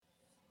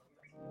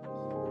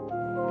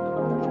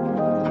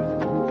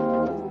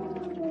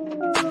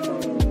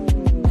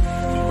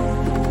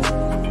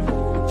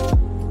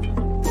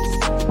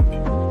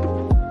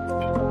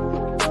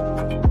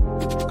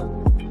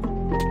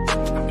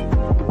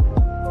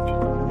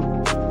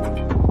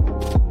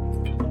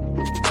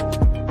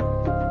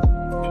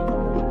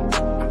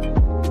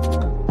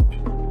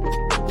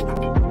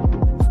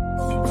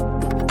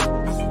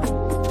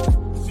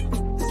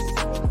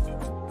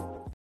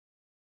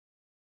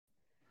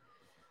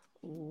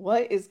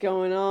What is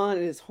going on?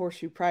 It is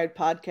Horseshoe Pride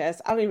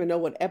Podcast. I don't even know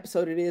what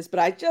episode it is, but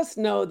I just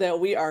know that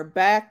we are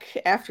back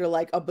after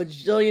like a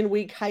bajillion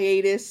week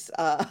hiatus.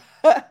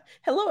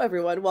 Hello,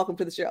 everyone. Welcome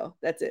to the show.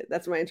 That's it.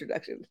 That's my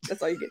introduction.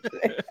 That's all you get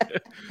today.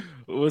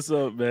 What's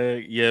up,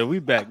 Meg? Yeah, we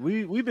back.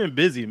 We've been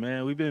busy,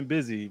 man. We've been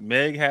busy.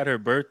 Meg had her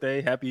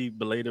birthday. Happy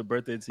belated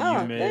birthday to you, Oh,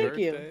 Happy Meg. thank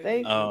you. birthday.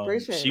 Thank you.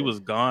 Appreciate She it. was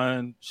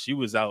gone. She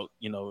was out,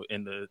 in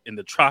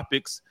the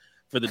tropics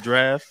for the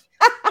draft.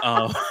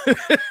 Um,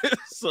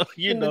 so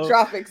In the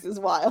tropics is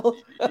wild.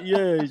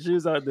 yeah, she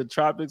was out in the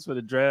tropics for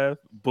the draft.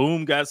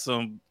 Boom got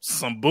some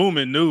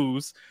booming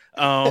news.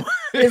 Um,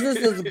 Business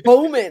is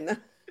booming.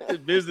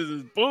 business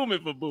is booming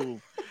for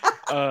Boom.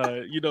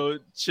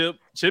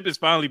 Chip is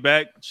finally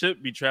back. Chip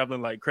be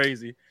traveling like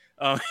crazy.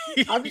 Um,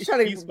 I'm just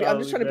trying he's to. I'm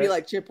just finally trying to be back.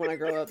 like Chip when I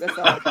grow up. That's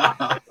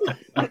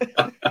all.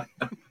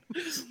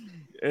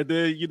 And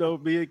then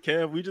me and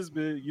Kev, we just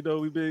been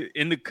we've been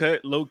in the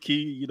cut, low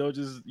key,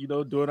 just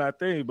doing our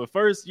thing. But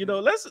first,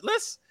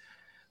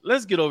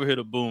 let's get over here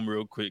to Boom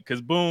real quick, because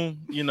Boom,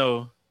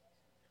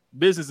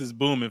 business is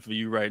booming for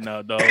you right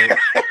now, dog.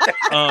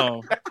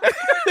 Um,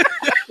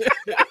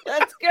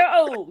 Let's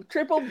go.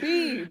 Triple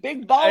B. Big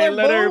hey, baller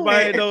let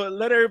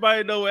boom.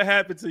 everybody know what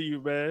happened to you,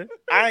 man.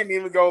 I ain't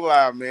even go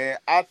lie, man.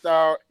 I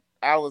thought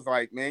I was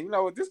like, man, you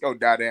know what? This go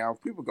die down.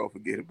 People go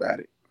forget about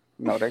it.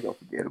 No, they go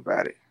forget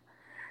about it.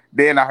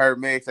 Then I heard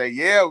Meg say,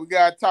 "Yeah, we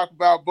gotta talk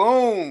about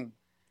Boom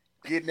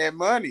getting that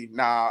money."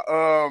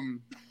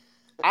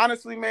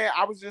 Honestly, man,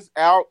 I was just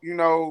out,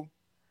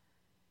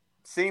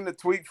 seeing the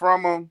tweet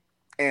from him,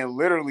 and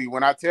literally,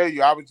 when I tell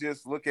you, I was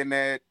just looking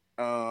at,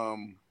 I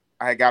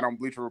had got on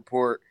Bleacher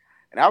Report,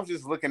 and I was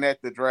just looking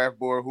at the draft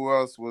board, who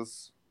else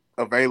was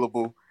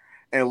available,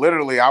 and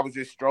literally, I was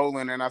just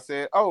strolling, and I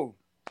said, "Oh,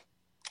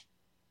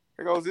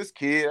 here goes this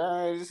kid.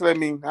 Just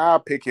I'll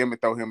pick him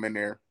and throw him in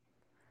there."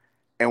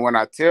 And when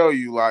I tell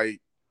you, like,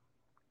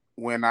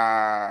 when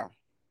I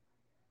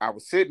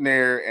was sitting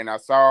there and I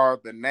saw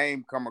the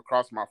name come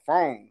across my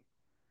phone,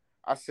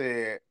 I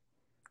said,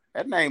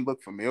 that name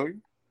looked familiar.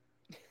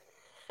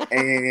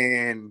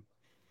 And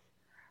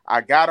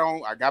I got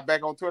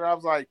back on Twitter. I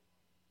was like,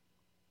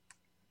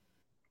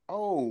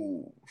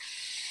 oh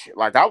shit.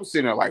 Like, I was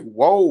sitting there like,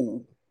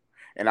 whoa.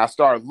 And I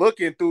started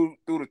looking through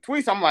the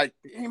tweets. I'm like,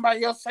 did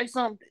anybody else say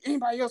something? Did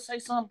anybody else say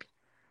something?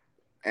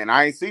 And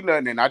I ain't see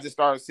nothing. And I just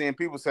started seeing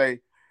people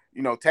say,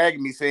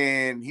 tagging me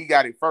saying he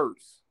got it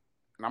first.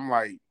 And I'm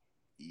like,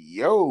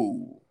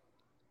 yo.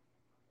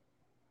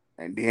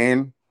 And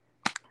then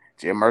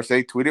Jim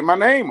Irsay tweeted my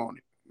name on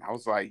it. And I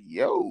was like,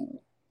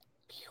 yo,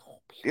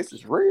 this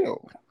is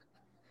real.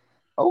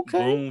 Okay.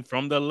 Boom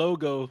from the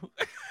logo.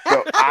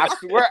 So I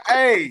swear,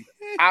 hey,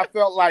 I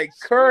felt like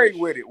Curry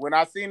with it. When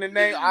I seen the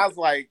name, I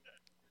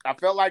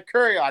felt like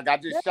Curry. Like, I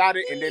just shot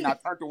it and then I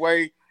turned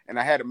away and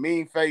I had a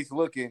mean face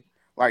looking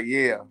like,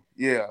 yeah,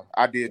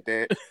 I did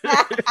that.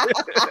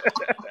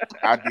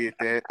 I did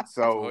that.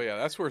 So, Oh yeah,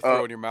 that's worth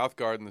throwing your mouth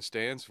guard in the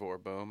stands for.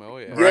 Boom. Oh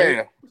yeah. Right?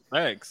 yeah.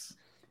 Thanks.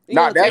 You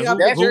Nah, gonna take off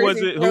the Who was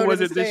jersey, it? throw Who in was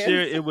the it this stands?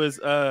 year? It was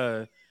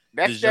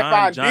That's Deshaun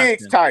Stephon Diggs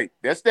Johnson. type.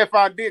 That's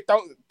Stephon Diggs.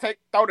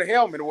 Throw the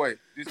helmet away.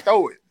 Just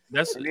throw it.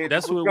 That's And then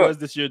that's who it look was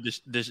this year.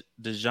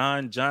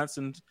 Deshaun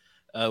Johnson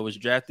was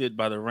drafted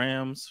by the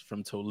Rams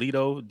from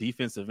Toledo,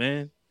 defensive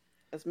end.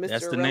 That's Mr.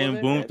 That's the name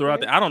Irrelevant Boom right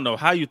throughout. there. I don't know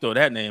how you throw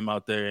that name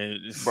out there.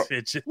 Bro.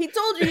 He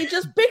told you he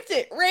just picked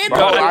it Bro,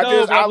 randomly. I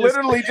know, but I I'm just-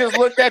 literally just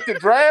looked at the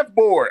draft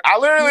board. I He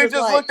literally was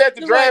just like- looked at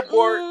the he was draft like,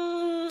 board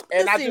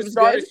and this I seems just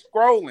started good.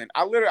 scrolling.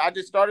 I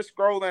just started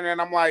scrolling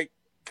and I'm like,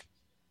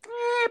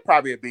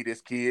 probably it'd be this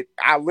kid.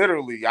 I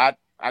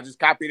just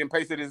copied and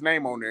pasted his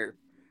name on there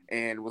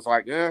and was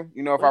like, if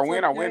That's I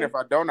win, I okay. win. If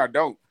I don't, I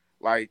don't.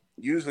 Like,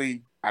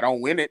 usually I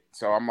don't win it.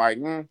 So I'm like,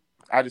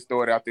 I just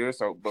throw it out there.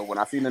 So, but when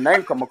I seen the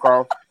name come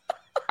across,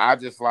 I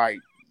just like,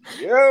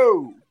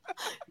 yo. Did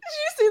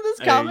you see this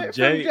Hey, comment from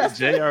Jay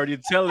Justin? already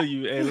telling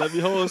you, hey, let me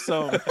hold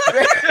some.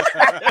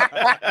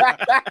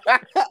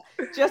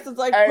 Justin's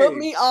like, Hey. put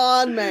me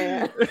on,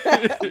 man.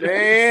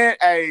 Man,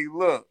 hey,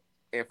 look,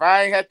 if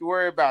I ain't have to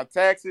worry about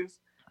taxes,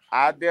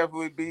 I'd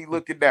definitely be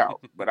looking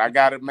out. But I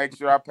got to make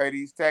sure I pay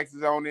these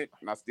taxes on it,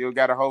 and I still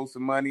got to hold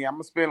some money. I'm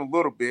going to spend a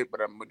little bit,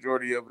 but a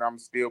majority of it I'm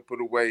still put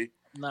away.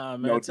 Nah, You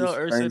know, man, tell just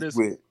Ursay things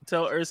with.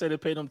 to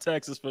pay them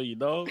taxes for you,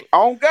 dog.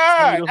 On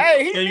God.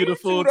 Hey, he Send you the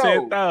needs full to,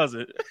 though. 10,000.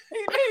 He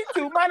needs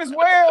to. Might as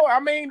well. I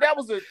mean, that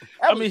was a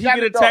He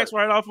get a tax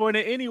write off on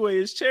it anyway.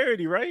 It's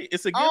charity, right?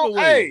 It's a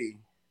giveaway.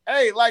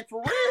 Hey, like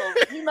for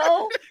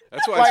real,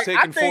 That's why Like, it's taking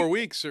I think- 4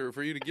 weeks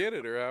for you to get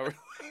it, or however.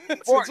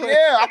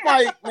 Yeah, I'm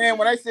like, man,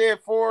 when they said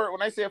 4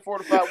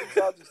 to 5 weeks, I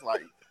was just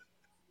like,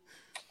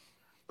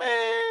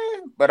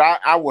 man. But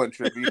I wasn't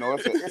tripping,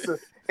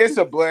 it's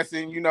a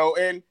blessing,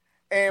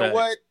 and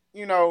Facts.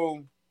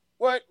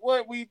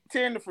 what we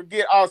tend to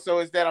forget also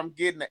is that I'm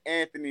getting the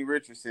Anthony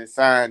Richardson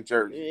signed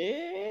jersey.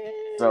 Yeah.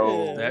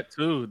 So That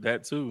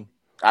too.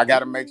 I got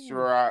to make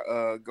sure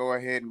I go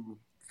ahead and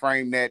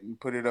frame that and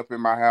put it up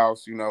in my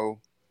house,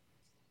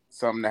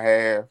 something to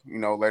have,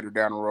 later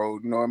down the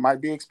road. It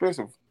might be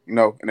expensive, in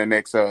the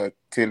next 10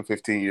 to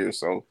 15 years.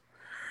 So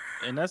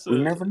And that's We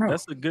never know.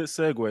 a good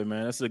segue,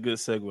 man. That's a good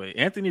segue.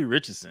 Anthony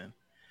Richardson.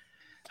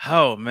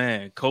 Oh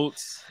man,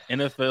 Colts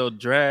NFL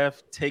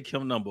draft, take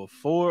him number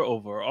 4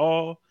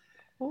 overall.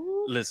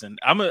 Ooh. Listen,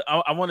 I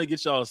want to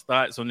get y'all's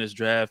thoughts on this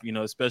draft,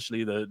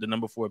 especially the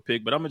number 4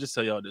 pick. But I'm gonna just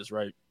tell y'all this,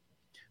 right?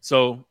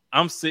 So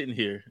I'm sitting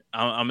here,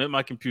 I'm at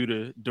my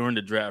computer during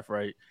the draft,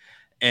 right,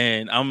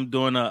 and I'm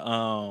doing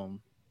a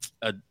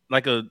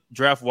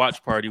draft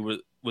watch party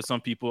with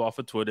some people off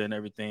of Twitter and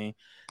everything.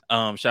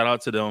 Shout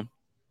out to them.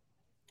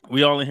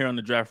 We all in here on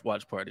the draft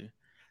watch party.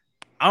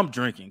 I'm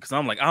drinking because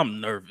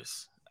I'm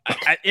nervous.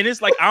 And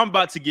it's like I'm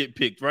about to get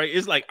picked, right?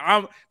 It's like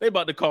they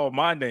about to call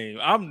my name.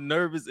 I'm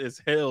nervous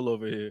as hell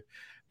over here.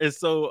 And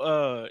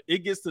so it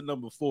gets to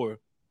number 4.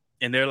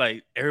 And they're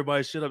like,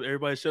 everybody shut up,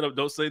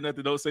 don't say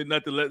nothing,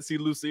 let see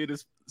Lou see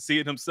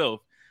it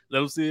himself.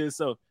 Let him see it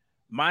himself.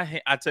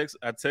 I text,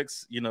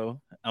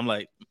 I'm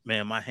like,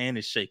 man, my hand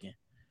is shaking.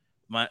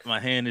 My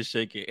hand is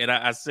shaking. And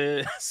I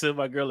sent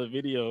my girl a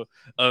video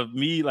of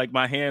me, like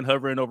my hand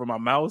hovering over my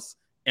mouse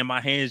and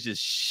my hands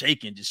just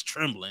shaking, just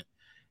trembling.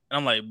 And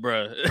I'm like,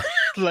 bruh,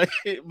 like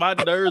my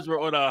nerves were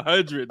on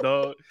 100,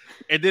 dog.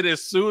 And then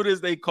as soon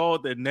as they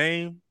called the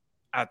name,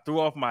 I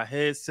threw off my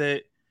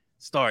headset,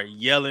 started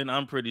yelling.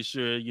 I'm pretty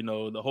sure,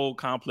 the whole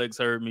complex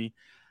heard me.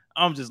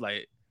 I'm just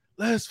like,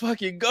 let's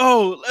fucking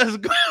go. Let's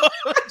go.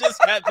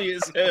 Just happy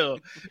as hell.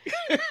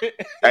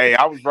 Hey,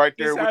 I was right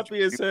there just with happy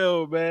you. as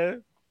hell,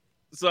 man.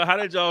 So how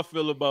did y'all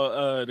feel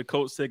about the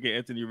Colts taking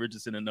Anthony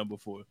Richardson at number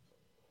 4?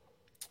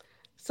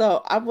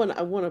 So I want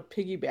to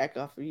piggyback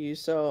off of you.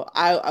 So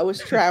I was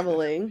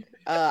traveling.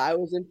 I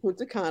was in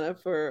Punta Cana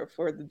for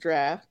the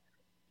draft,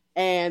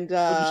 and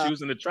She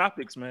was in the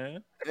tropics,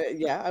 man.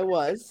 yeah, I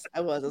was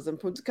in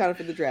Punta Cana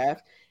for the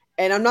draft.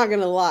 And I'm not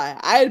gonna lie,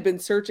 I had been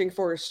searching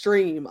for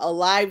a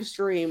live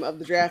stream of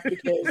the draft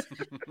because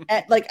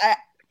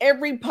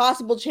every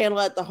possible channel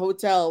at the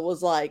hotel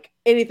was like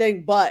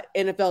anything but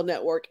NFL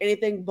Network,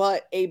 anything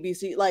but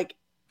ABC, like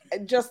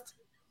just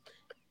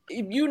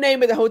you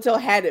name it, the hotel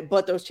had it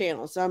but those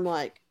channels. So I'm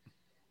like,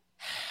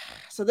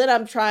 so then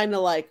I'm trying to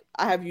I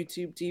have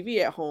YouTube TV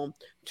at home,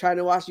 trying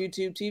to watch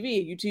YouTube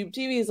TV. YouTube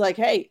TV is like,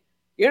 hey,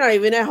 you're not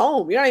even at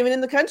home. You're not even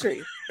in the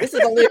country. This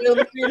is only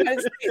available for the United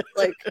States.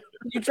 Like,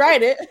 you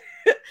tried it.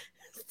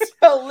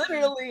 So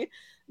literally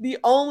the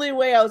only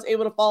way I was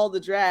able to follow the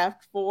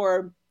draft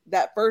for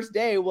that first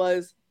day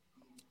was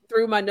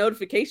through my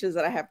notifications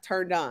that I have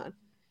turned on.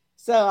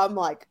 So I'm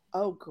like,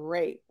 oh,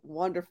 great.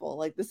 Wonderful.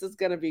 Like, this is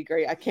going to be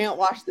great. I can't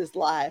watch this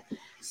live.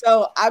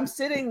 So I'm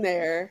sitting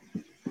there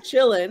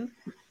chilling.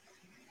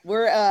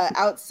 We're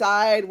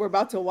outside. We're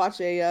about to watch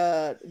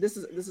this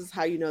is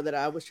how you know that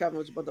I was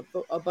traveling with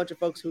a bunch of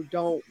folks who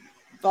don't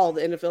follow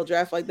the NFL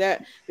draft like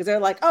that, because they're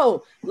like,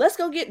 oh, let's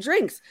go get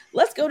drinks.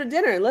 Let's go to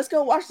dinner. Let's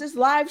go watch this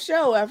live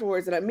show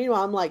afterwards. And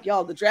meanwhile, I'm like,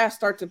 y'all, the draft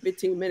starts in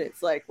 15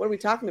 minutes. Like, what are we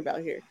talking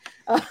about here?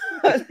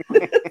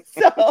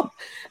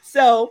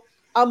 So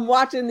I'm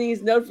watching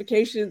these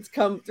notifications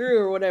come through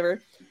or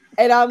whatever.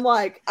 And I'm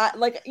like,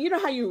 you know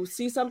how you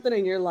see something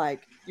and you're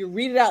like, you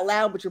read it out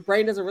loud, but your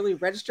brain doesn't really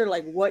register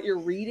like what you're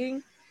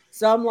reading.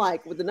 So I'm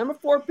like, with the number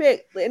 4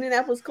 pick, the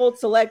Indianapolis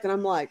Colts select, and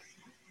I'm like,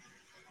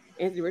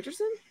 Anthony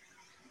Richardson?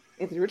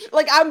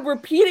 Like, I'm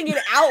repeating it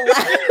out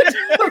loud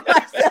to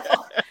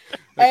myself.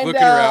 Like,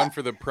 looking around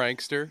for the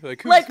prankster.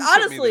 Like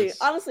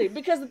honestly,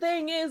 because the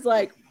thing is,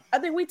 like, I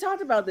think we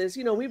talked about this,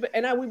 we've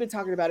been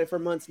talking about it for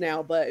months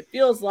now, but it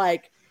feels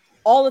like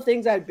all the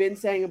things I've been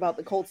saying about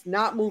the Colts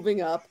not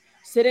moving up,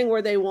 sitting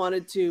where they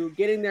wanted to,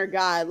 getting their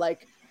guy,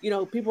 like,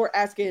 people were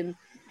asking,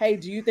 hey,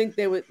 do you think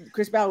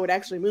Chris Ballard would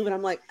actually move? And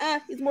I'm like,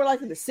 he's more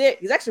likely to sit.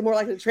 He's actually more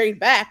likely to trade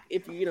back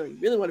if you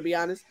really want to be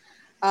honest.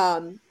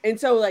 And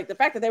so, like, the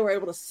fact that they were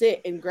able to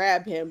sit and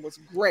grab him was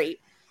great.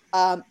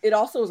 It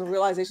also was a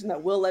realization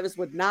that Will Levis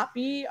would not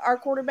be our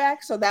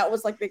quarterback. So that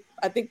was like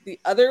I think the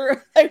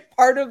other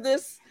part of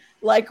this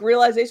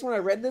realization when I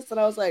read this, and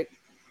I was like,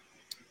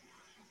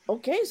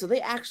 okay, so they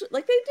actually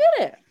they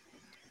did it.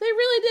 They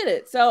really did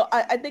it. So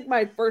I think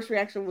my first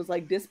reaction was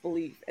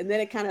disbelief, and then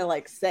it kind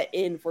of set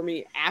in for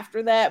me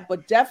after that.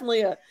 But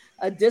definitely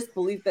a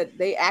disbelief that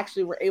they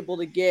actually were able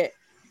to get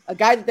a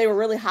guy that they were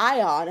really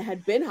high on,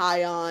 had been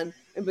high on,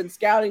 and been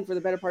scouting for the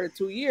better part of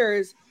 2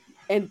 years,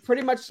 and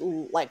pretty much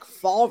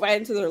fall right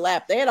into their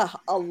lap. They had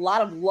a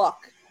lot of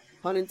luck,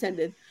 pun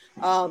intended,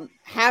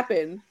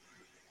 happen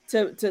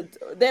to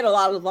they had a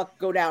lot of luck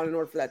go down in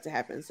order for that to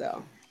happen.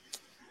 So.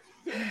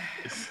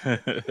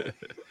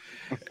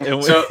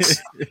 So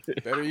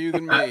better you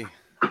than me.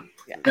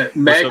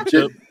 Meg,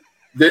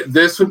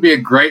 this would be a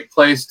great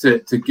place to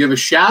give a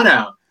shout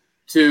out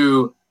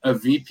to a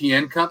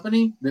VPN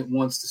company that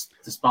wants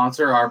to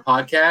sponsor our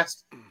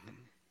podcast,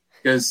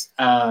 because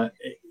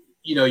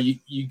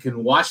you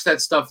can watch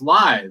that stuff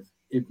live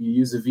if you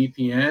use a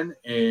VPN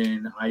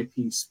and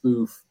IP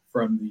spoof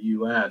from the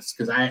US,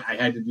 because I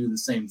had to do the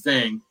same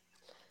thing,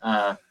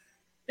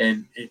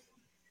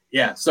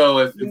 so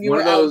if one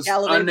of those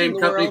unnamed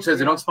companies says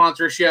they don't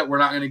sponsor us yet, we're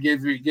not going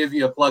to give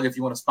you a plug. If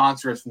you want to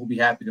sponsor us, we'll be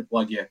happy to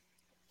plug you.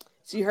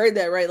 So you heard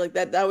that, right? Like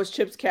that was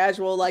Chip's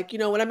casual. Like,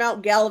 when I'm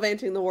out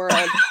gallivanting the world,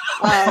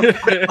 I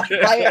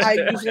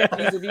usually have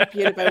to use a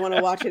VPN if I want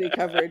to watch any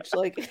coverage.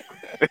 Like,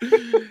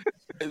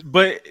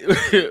 but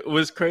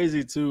what's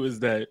crazy too is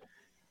that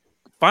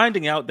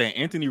finding out that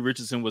Anthony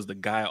Richardson was the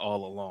guy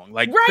all along.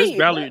 Like Chris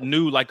Ballard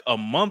knew like a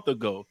month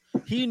ago.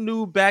 He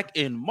knew back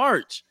in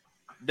March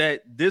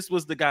that this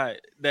was the guy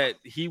that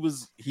he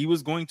was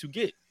going to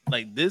get.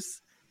 Like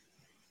this.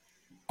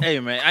 Hey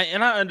man,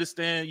 I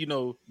understand,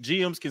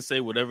 GMs can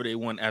say whatever they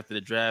want after the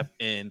draft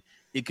and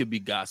it could be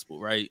gospel,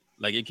 right?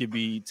 Like it could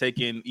be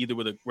taken either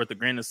with a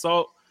grain of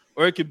salt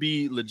or it could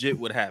be legit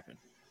what happened.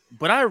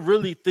 But I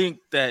really think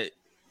that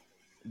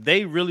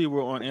they really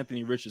were on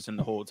Anthony Richardson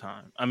the whole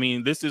time. I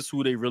mean, this is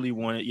who they really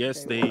wanted.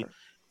 Yes, they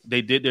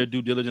did their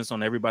due diligence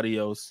on everybody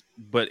else,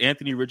 but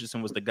Anthony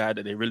Richardson was the guy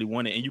that they really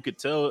wanted. And you could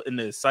tell in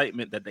the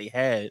excitement that they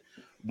had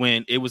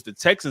when it was the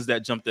Texans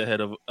that jumped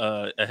ahead of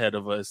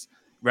us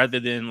rather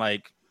than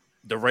like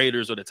the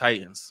Raiders or the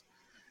Titans.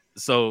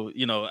 So,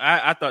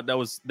 I thought that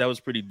was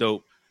pretty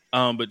dope.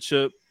 But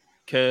Chip,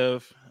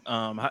 Kev,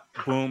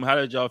 Boom, how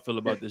did y'all feel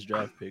about this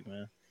draft pick,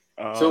 man?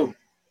 Go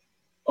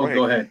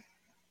ahead.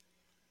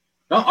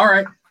 Oh, all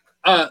right.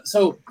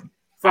 So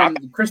from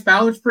Chris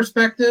Ballard's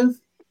perspective,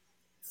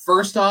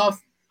 first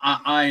off,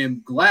 I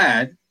am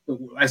glad.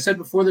 I said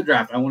before the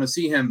draft, I want to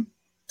see him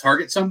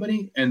target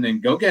somebody and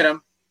then go get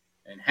him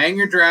and hang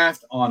your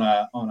draft on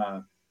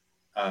a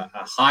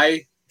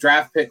high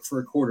draft pick for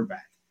a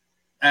quarterback.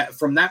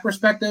 From that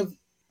perspective,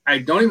 I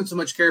don't even so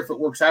much care if it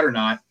works out or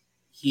not.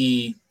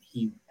 He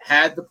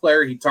had the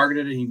player, he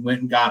targeted it, he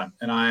went and got him,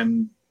 and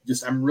I'm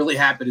really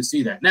happy to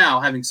see that. Now,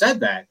 having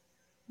said that,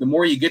 the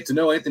more you get to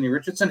know Anthony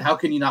Richardson, how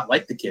can you not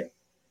like the kid? I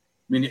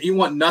mean, you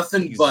want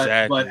nothing but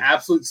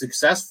absolute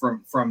success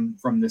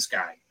from this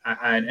guy,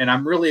 and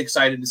I'm really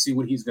excited to see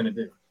what he's going to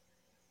do.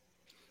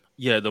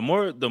 Yeah, the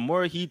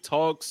more he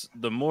talks,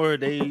 the more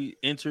they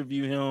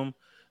interview him,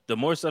 the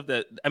more stuff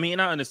that I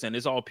understand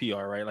it's all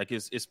PR, right? Like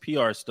it's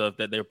PR stuff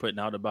that they're putting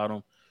out about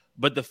him.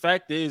 But the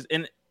fact is,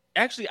 and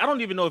actually, I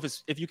don't even know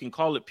if you can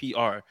call it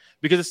PR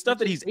because it's stuff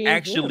that he's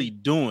actually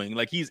doing.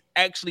 Like he's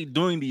actually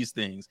doing these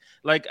things.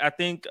 Like I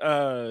think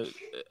I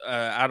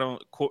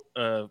don't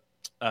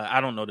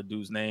know the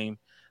dude's name,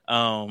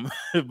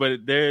 but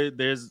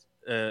there's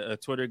a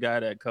Twitter guy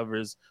that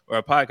covers or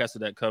a podcaster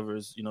that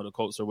covers the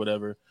Colts or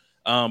whatever.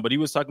 But he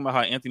was talking about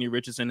how Anthony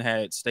Richardson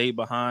had stayed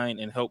behind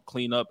and helped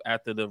clean up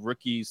after the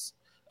rookies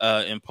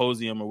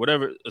symposium or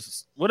whatever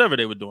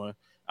they were doing.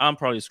 I'm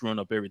probably screwing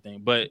up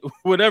everything, but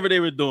whatever they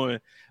were doing,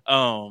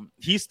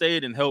 he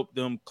stayed and helped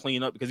them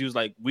clean up because he was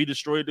like, we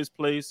destroyed this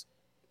place.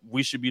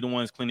 We should be the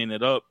ones cleaning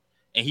it up.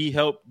 And he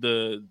helped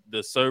the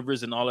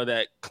servers and all of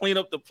that clean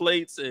up the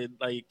plates and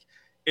like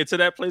until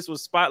that place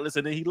was spotless.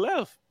 And then he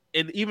left.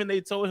 And even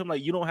they told him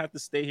like, you don't have to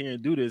stay here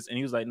and do this. And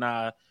he was like,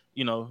 nah,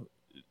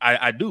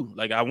 I do.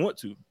 Like, I want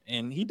to.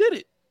 And he did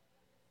it.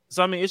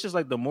 So, it's just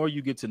like the more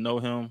you get to know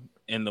him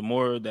and the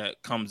more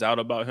that comes out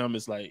about him,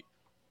 it's like,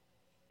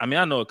 I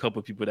know a couple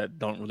of people that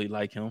don't really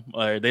like him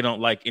or they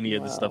don't like any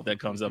of the stuff that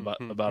comes about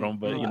him.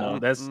 But,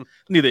 that's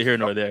neither here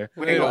nor there.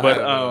 They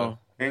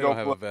don't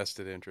have a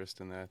vested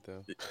interest in that,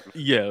 though.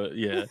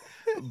 Yeah.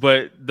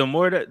 But the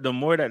more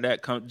that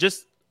comes,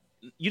 just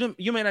you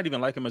may not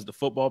even like him as the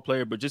football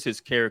player, but just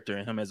his character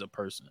and him as a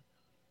person.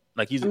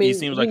 Like he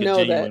seems like a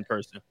genuine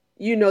person.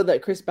 You know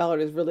that Chris Ballard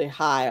is really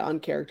high on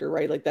character,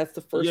 right? Like that's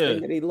the first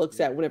thing that he looks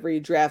at whenever he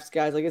drafts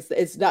guys. Like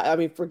it's not.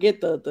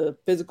 Forget the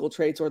physical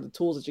traits or the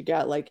tools that you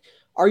got. Like,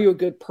 are you a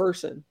good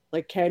person?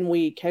 Like, can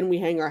we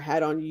hang our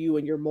hat on you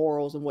and your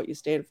morals and what you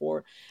stand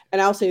for? And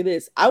I'll say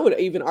this: I would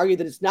even argue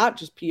that it's not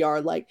just PR.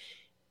 Like,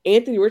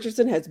 Anthony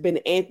Richardson has been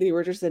Anthony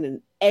Richardson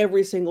in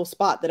every single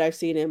spot that I've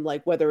seen him.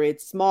 Like, whether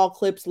it's small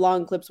clips,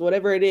 long clips,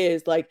 whatever it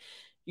is, like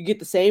you get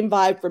the same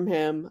vibe from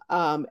him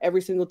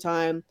every single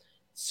time.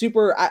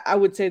 I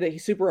would say that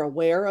he's super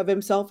aware of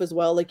himself as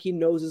well. Like he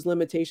knows his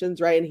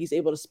limitations, right? And he's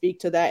able to speak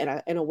to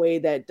that in a way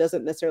that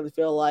doesn't necessarily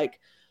feel like,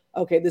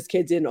 okay, this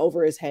kid's in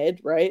over his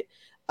head, right?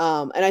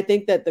 And I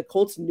think that the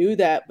Colts knew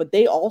that, but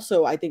they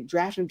also, I think,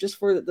 drafted him just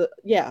for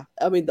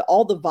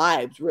all the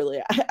vibes,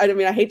 really.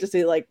 I hate to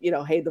say like,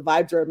 hey, the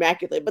vibes are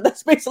immaculate, but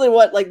that's basically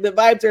what, like, the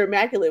vibes are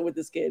immaculate with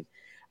this kid.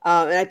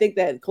 And I think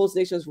that Colts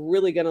Nation is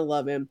really going to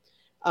love him.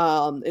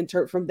 From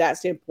that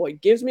standpoint,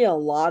 gives me a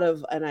lot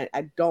of, and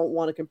I don't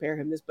want to compare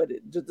him but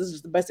this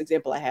is the best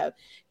example I have.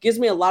 Gives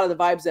me a lot of the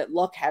vibes that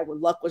Luck had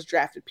when Luck was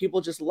drafted. People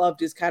just loved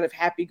his kind of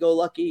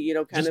happy-go-lucky,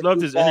 just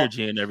loved his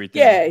energy and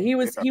everything. Yeah, he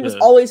was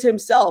always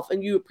himself,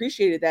 and you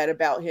appreciated that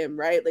about him,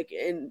 right? Like,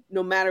 and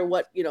no matter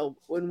what,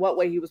 in what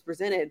way he was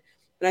presented,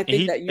 and I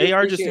think that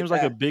AR just seems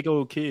like a big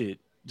old kid.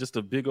 Just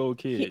a big old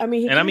kid.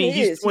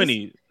 He's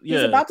 20.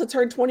 He's about to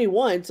turn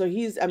 21, so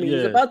he's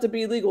about to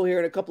be legal here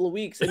in a couple of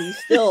weeks, and he's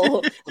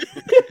still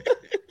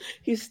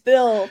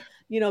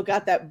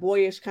got that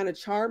boyish kind of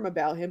charm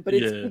about him, but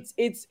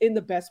it's in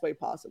the best way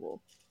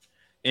possible.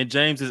 And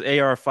James is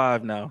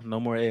AR5 now. No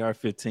more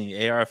AR15.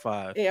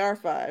 AR5.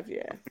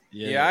 AR5,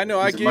 yeah. I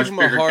know. I gave him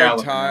a hard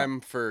time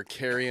for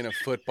carrying a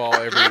football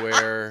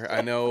everywhere.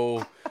 I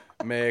know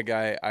Meg,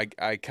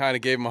 I kind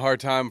of gave him a hard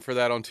time for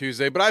that on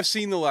Tuesday, but I've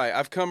seen the light.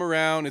 I've come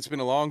around. It's been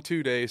a long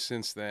 2 days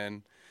since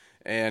then,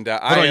 and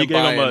I am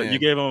buying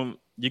in.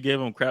 You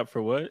gave him crap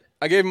for what?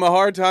 I gave him a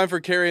hard time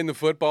for carrying the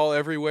football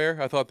everywhere.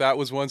 I thought that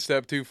was one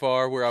step too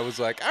far. Where I was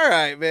like, "All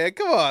right, man,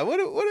 come on. What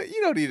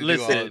you don't need to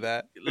do all of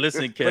that."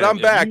 Listen, Kev, but I'm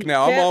back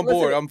now. I'm Kev, on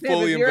board. listen, I'm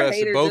fully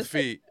invested, both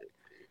feet.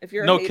 If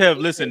you're no, a hater, Kev,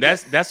 listen.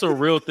 That's a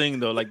real thing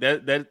though. Like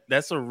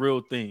that's a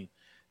real thing.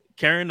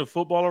 Carrying the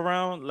football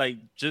around, like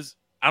just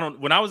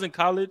when I was in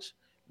college,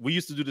 we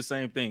used to do the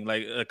same thing.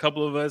 Like a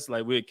couple of us,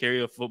 like we'd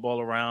carry a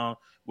football around,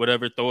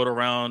 whatever, throw it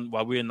around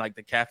while we're in like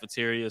the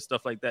cafeteria,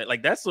 stuff like that.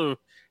 Like that's a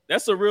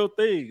real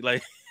thing.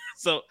 Like,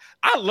 so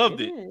I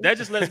loved it. That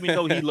just lets me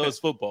know he loves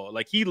football.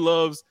 Like he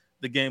loves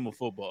the game of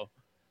football.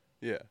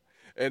 Yeah.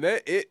 And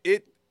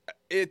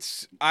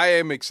it's I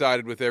am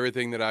excited with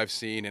everything that I've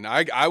seen. And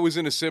I was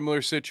in a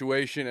similar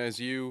situation as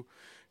you,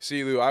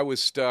 Silu. I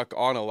was stuck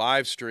on a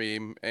live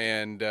stream,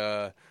 and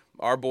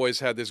our boys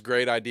had this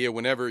great idea.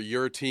 Whenever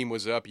your team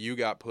was up, you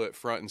got put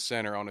front and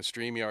center on a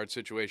StreamYard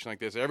situation like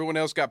this. Everyone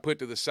else got put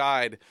to the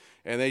side,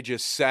 and they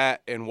just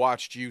sat and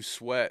watched you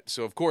sweat.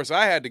 So, of course,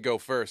 I had to go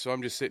first. So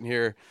I'm just sitting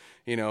here,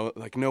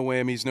 like no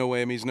whammies, no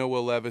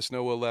Will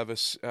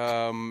Levis.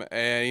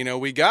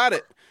 And, we got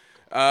it.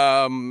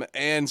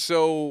 And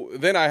so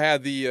then I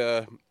had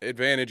the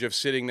advantage of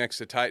sitting next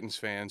to Titans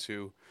fans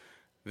who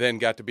then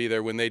got to be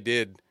there when they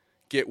did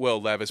get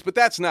Will Levis, but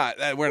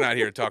we're not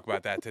here to talk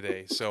about that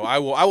today. So I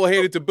will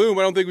hand it to Boom.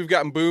 I don't think we've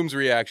gotten Boom's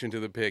reaction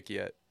to the pick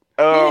yet.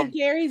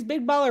 Gary's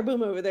big baller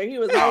Boom over there. He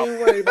was not even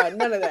worried about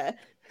none of that.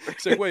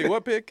 It's like, wait,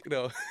 what pick?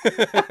 No.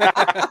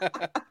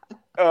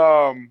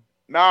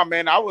 Nah,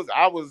 man, I was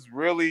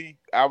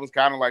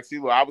kind of like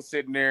CeeLo. I was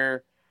sitting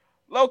there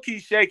low key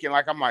shaking.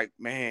 Like, I'm like,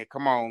 man,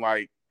 come on.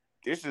 Like,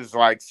 this is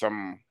like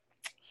some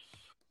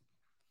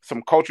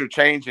culture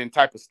changing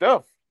type of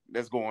stuff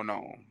that's going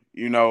on,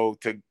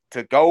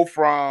 to go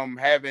from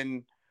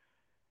having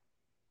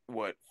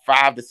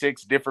 5 to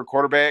 6 different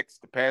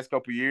quarterbacks the past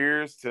couple of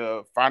years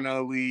to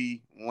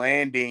finally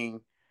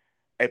landing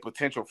a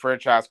potential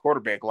franchise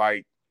quarterback.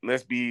 Like,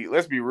 let's be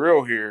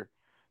real here.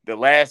 The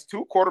last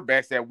 2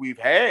 quarterbacks that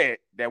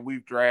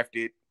we've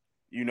drafted,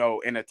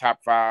 in the top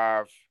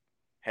 5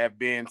 have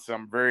been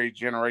some very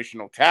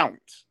generational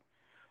talents.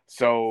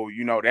 So,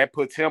 that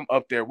puts him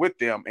up there with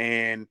them.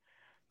 And,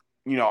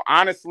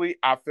 honestly,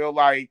 I feel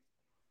like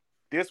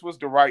this was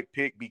the right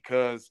pick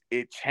because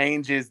it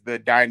changes the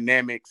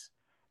dynamics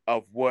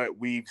of what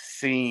we've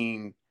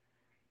seen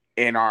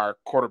in our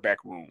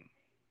quarterback room.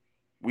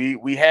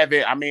 We have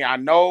it. I mean, I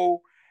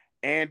know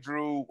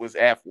Andrew was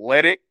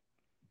athletic,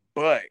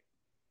 but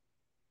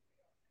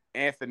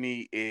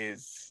Anthony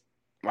is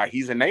like,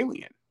 he's an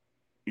alien.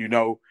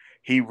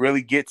 He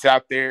really gets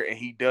out there and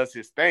he does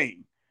his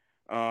thing.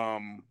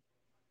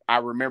 I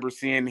remember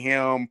seeing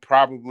him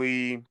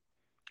probably,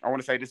 I want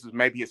to say this was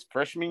maybe his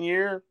freshman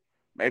year,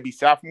 maybe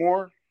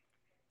sophomore,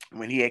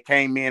 when he had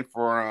came in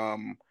for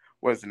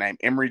what is the name,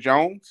 Emory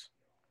Jones,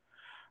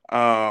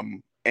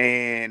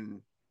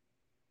 and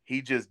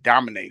he just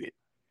dominated.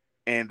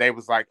 And they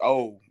was like,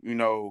 oh,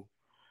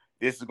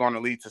 this is going to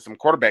lead to some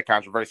quarterback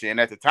controversy. And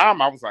at the time,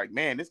 I was like,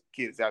 man, this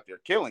kid is out there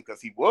killing,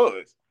 because he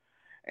was.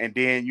 And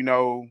then,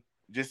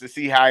 just to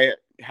see how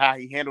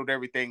he handled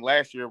everything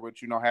last year with,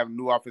 having a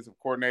new offensive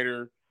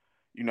coordinator,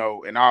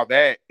 and all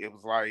that, it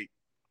was like,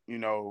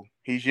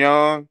 he's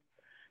young.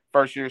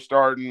 First year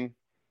starting,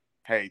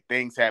 hey,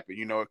 things happen.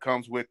 It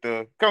comes with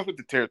the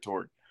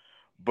territory.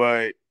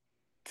 But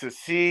to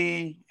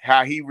see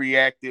how he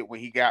reacted when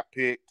he got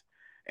picked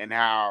and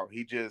how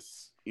he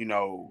just,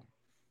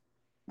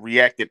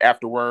 reacted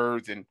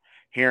afterwards, and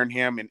hearing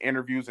him in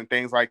interviews and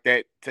things like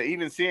that, to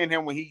even seeing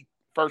him when he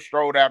first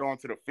strolled out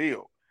onto the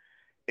field,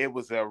 it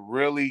was a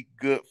really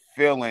good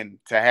feeling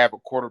to have a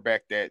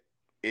quarterback that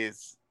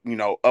is,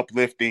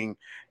 uplifting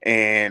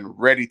and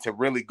ready to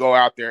really go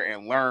out there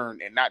and learn,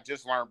 and not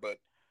just learn, but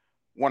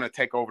want to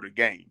take over the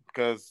game.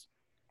 Because,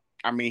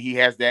 I mean, he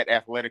has that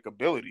athletic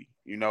ability.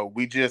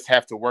 We just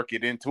have to work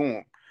it into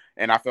him.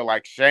 And I feel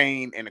like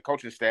Shane and the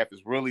coaching staff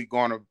is really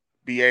going to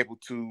be able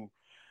to,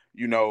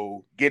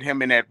 get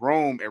him in that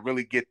room and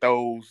really get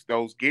those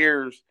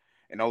gears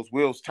and those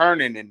wheels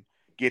turning and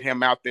get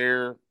him out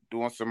there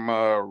doing some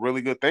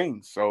really good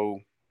things.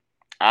 So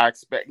I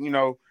expect,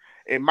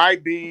 it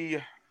might be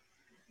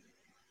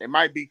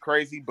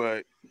crazy,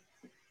 but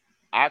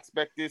I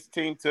expect this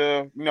team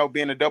to,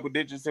 be in the double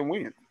digits and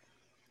win.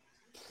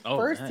 Oh,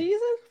 First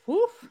season?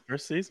 Woof.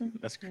 First season?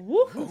 That's great.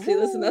 Woof. See,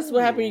 listen, that's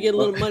what happens. You get a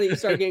little money, you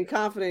start getting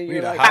confident.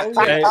 You're like,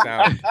 oh,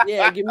 yeah.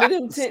 Yeah, give me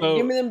them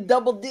give me them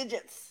double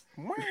digits.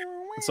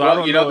 So I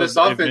don't know this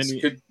offense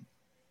could.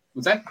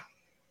 What's that?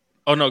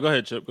 Oh no, go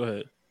ahead, Chip. Go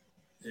ahead.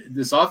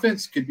 This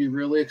offense could be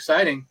really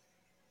exciting.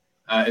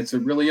 It's a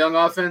really young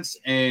offense,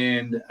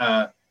 and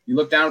you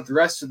look down at the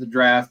rest of the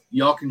draft.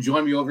 Y'all can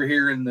join me over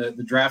here in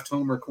the draft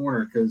homer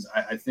corner, because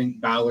I think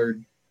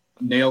Ballard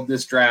nailed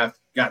this draft.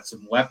 Got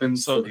some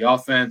weapons for the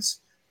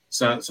offense,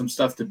 some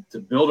stuff to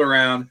build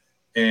around,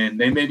 and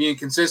they may be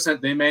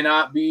inconsistent. They may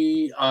not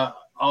be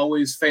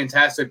always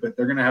fantastic, but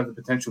they're going to have the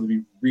potential to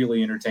be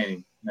really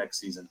entertaining next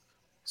season.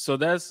 So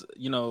that's,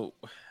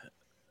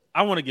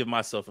 I want to give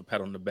myself a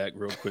pat on the back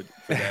real quick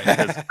for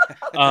that.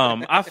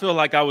 I feel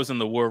like I was in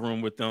the war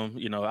room with them.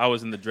 I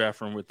was in the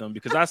draft room with them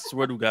because I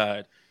swear to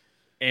God,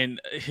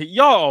 and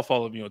y'all all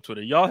follow me on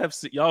Twitter. Y'all have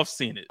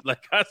seen it.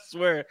 Like, I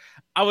swear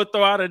I would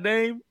throw out a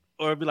name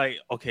or be like,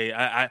 okay,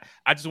 I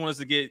just want us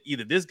to get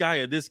either this guy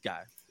or this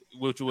guy,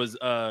 which was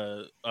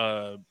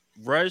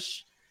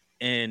Rush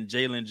and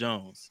Jalen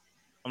Jones.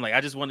 I'm like,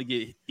 I just want to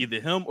get either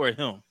him or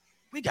him.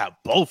 We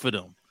got both of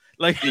them.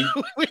 Like, you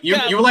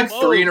were like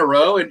both. 3 in a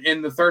row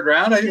in the third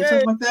round, I think,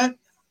 something like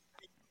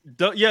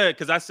that. Yeah,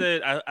 because I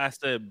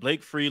said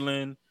Blake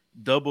Freeland,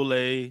 Double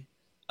A,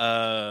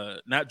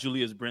 not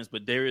Julius Brents,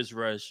 but Darius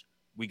Rush.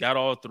 We got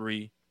all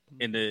 3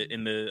 in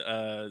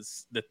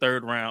the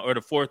third round or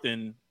the fourth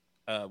and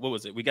what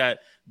was it? We got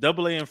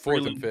Double A and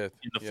Freeland in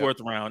the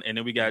fourth round, and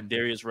then we got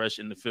Darius Rush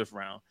in the 5th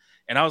round.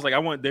 And I was like, I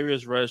want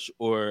Darius Rush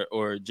or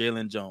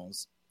Jalen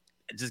Jones.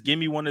 Just give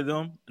me one of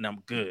them, and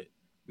I'm good.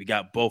 We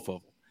got both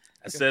of them.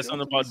 I said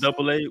something about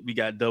Double A. We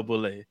got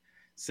Double A.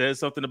 Said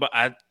something about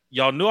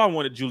y'all knew I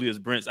wanted Julius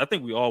Brents. I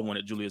think we all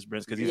wanted Julius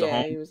Brents because he's a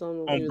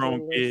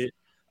homegrown kid.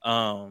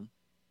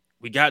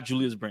 We got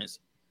Julius Brents.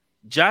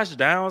 Josh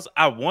Downs,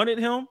 I wanted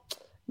him,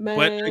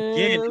 but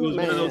again, it was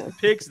one of those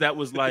picks that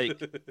was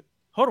like,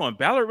 hold on,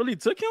 Ballard really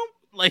took him?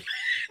 Like,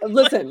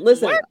 listen.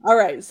 All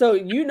right, so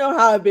you know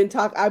how I've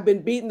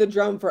been beating the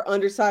drum for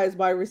undersized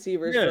wide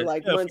receivers for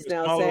months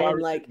now, saying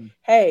like,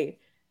 hey,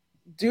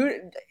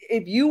 dude,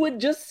 if you would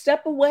just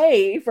step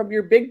away from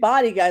your big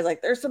body guys,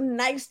 like there's some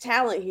nice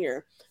talent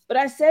here. But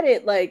I said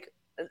it like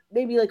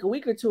maybe like a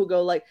week or two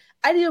ago, like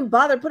I didn't even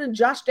bother putting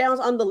Josh Downs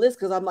on the list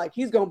because I'm like,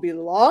 he's gonna be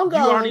long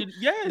gone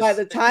by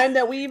the time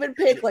that we even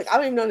pick. Like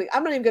I'm not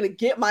even gonna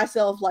get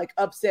myself like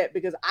upset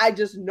because I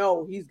just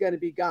know he's gonna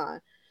be gone.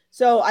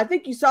 So I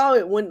think you saw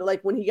it when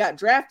he got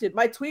drafted.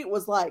 My tweet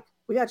was like,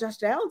 we got Josh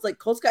Downs, like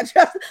Colts got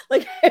drafted.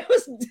 Like it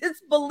was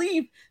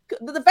disbelief,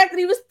 the fact that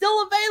he was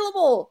still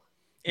available.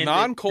 And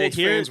non-Colts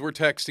fans were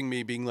texting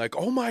me being like,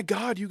 "Oh my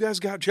God, you guys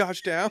got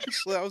Josh Downs."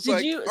 So I was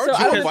aren't you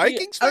a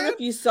Vikings fan? I don't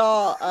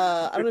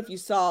know if you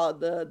saw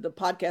the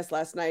podcast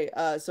last night.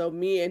 So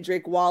me and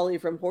Drake Wally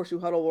from Horseshoe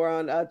Huddle were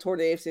on Tour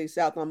de AFC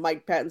South on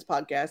Mike Patton's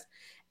podcast.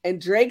 And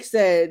Drake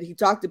said he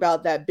talked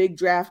about that big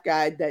draft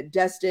guide that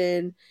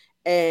Destin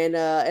and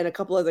a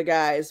couple other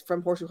guys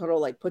from Horseshoe Huddle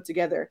like put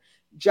together.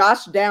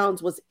 Josh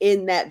Downs was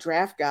in that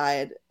draft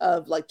guide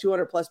of like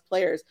 200 plus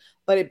players,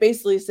 but it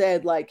basically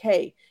said like,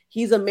 hey,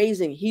 he's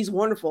amazing. He's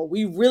wonderful.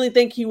 We really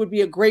think he would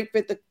be a great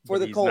fit for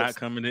the Colts. He's not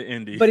coming to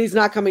Indy. But he's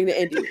not coming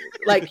to Indy.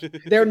 Like,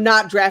 they're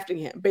not drafting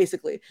him,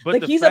 basically. But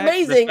like, he's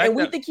amazing, and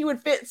we think he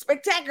would fit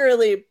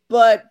spectacularly,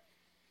 but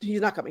he's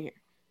not coming here.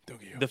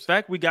 The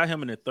fact we got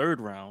him in the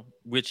 3rd round,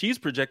 which he's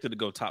projected to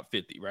go top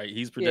 50, right?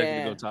 He's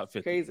projected to go top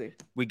 50. Crazy.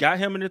 We got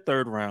him in the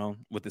 3rd round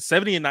with the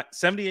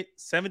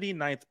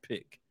 79th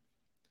pick.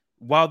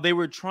 While they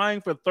were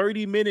trying for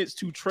 30 minutes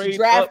to trade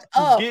up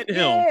to get him.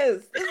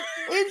 Yes.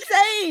 It's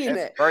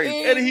insane.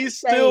 And he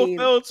still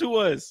fell to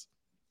us.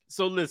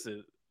 So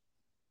listen,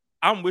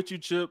 I'm with you,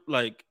 Chip.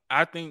 Like,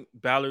 I think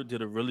Ballard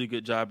did a really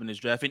good job in this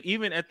draft. And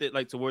even at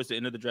towards the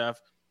end of the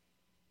draft,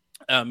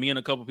 me and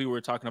a couple people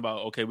were talking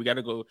about, okay, we got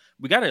to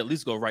at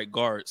least go right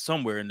guard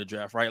somewhere in the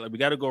draft, right? Like, we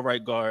got to go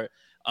right guard.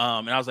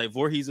 And I was like,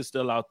 Voorhees is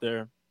still out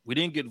there. We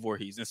didn't get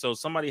Voorhees. And so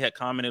somebody had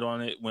commented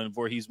on it when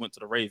Voorhees went to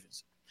the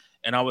Ravens.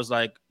 And I was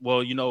like,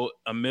 well,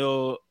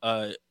 Emil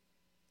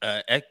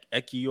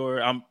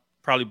Ekiyor, I'm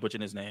probably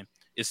butchering his name,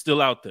 is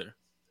still out there.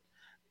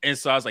 And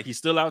so I was like, he's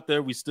still out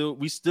there. We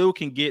still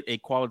can get a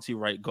quality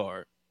right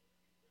guard.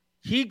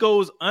 He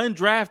goes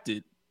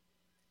undrafted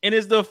and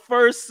is the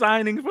first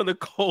signing for the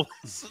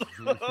Colts.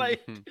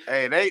 Like,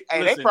 they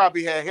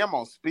probably had him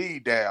on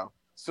speed dial.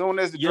 Soon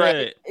as the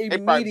draft,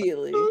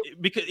 immediately,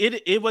 because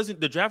it wasn't,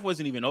 the draft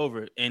wasn't even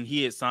over, and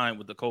he had signed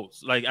with the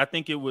Colts. Like, I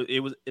think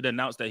it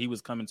announced that he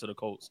was coming to the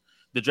Colts.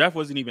 The draft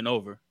wasn't even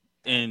over,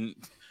 and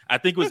I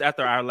think it was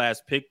after our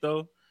last pick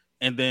though,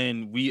 and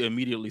then we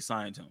immediately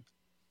signed him.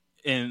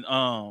 And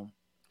I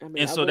would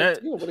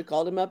have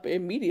called him up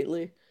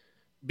immediately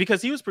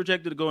because he was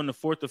projected to go in the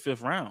 4th or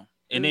 5th round,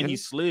 and then he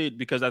slid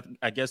because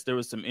I guess there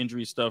was some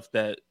injury stuff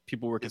that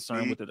people were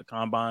concerned with at the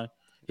combine,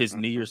 his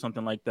knee or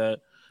something like that.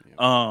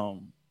 Yeah.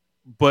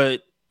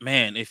 But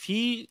man, if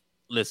he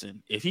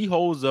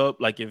holds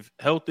up, like if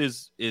health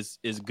is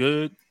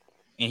good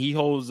and he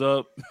holds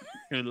up,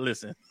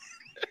 listen,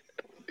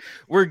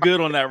 we're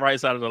good on that right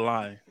side of the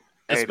line.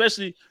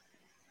 Especially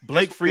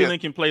Blake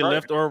Freeland can play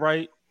left or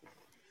right.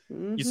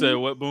 Mm-hmm. You said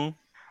what, Boom?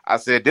 I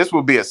said this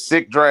will be a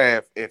sick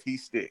draft if he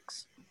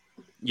sticks.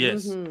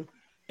 Yes. Mm-hmm.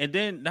 And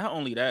then not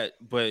only that,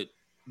 but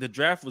the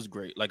draft was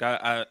great. Like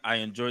I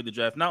enjoyed the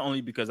draft, not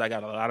only because I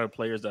got a lot of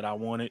players that I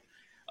wanted.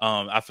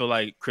 I feel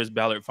like Chris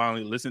Ballard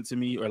finally listened to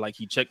me, or like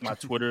he checked my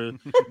Twitter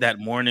that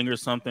morning or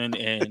something,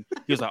 and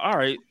he was like, all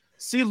right,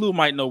 C-Lou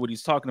might know what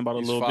he's talking about a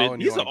little bit.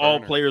 These are all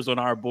players on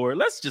our board.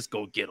 Let's just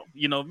go get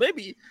them.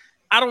 Maybe,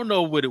 I don't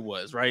know what it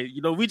was, right?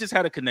 We just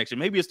had a connection.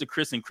 Maybe it's the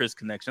Chris and Chris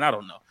connection. I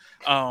don't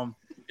know.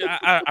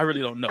 I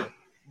really don't know.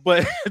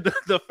 But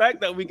the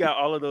fact that we got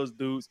all of those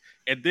dudes,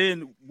 and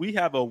then we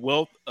have a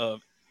wealth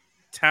of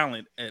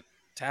talent at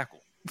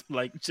tackle,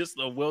 like just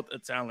a wealth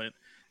of talent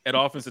at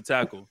offensive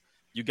tackle.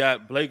 You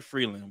got Blake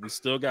Freeland. We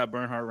still got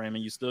Bernhard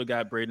Raymond. You still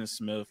got Braden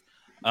Smith.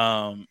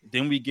 Then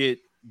we get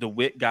the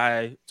Witt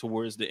guy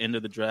towards the end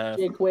of the draft.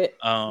 Jake Witt.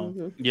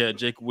 Yeah,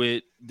 Jake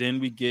Witt. Then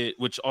we get,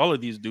 which all of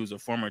these dudes are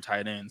former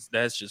tight ends.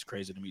 That's just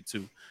crazy to me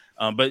too.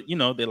 But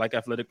they like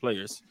athletic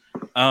players.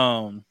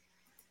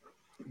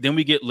 Then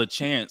we get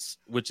LaChance,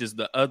 which is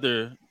the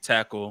other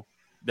tackle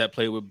that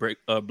played with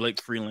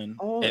Blake Freeland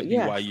at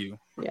BYU.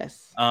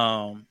 Yes.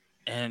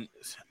 And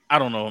I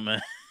don't know,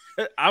 man.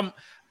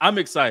 I'm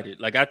excited.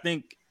 Like, I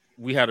think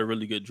we had a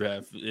really good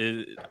draft.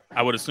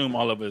 I would assume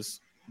all of us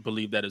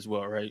believe that as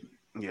well, right?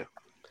 Yeah.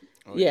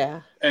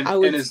 Yeah. And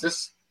is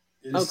this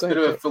a bit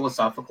of a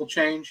philosophical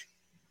change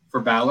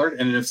for Ballard?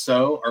 And if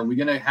so, are we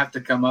going to have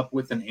to come up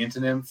with an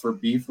antonym for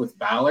beef with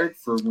Ballard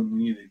for when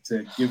we need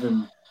to give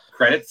him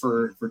credit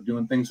for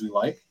doing things we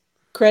like?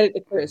 Credit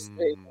to Chris.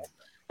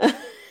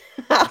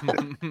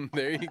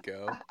 There you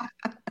go.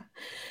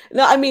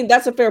 No, I mean,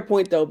 that's a fair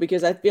point, though,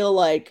 because I feel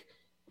like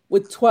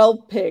with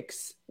 12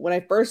 picks, when I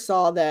first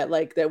saw that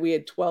we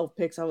had 12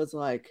 picks, I was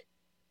like,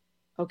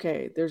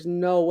 okay, there's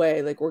no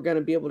way like we're going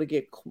to be able to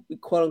get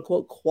quote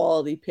unquote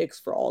quality picks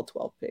for all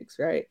 12 picks,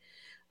 right?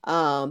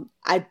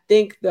 I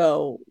think,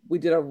 though, we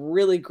did a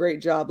really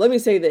great job. Let me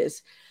say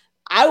this.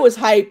 I was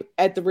hype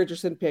at the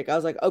Richardson pick. I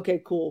was like,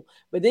 okay, cool.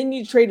 But then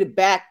you traded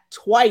back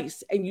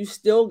twice and you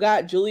still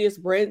got Julius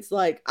Brents.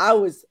 Like, I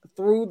was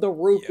through the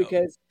roof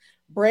because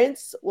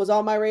Brents was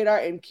on my radar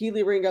and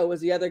Keely Ringo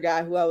was the other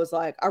guy who I was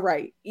like, all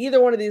right,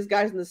 either one of these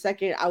guys in the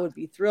second, I would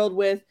be thrilled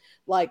with.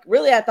 Like,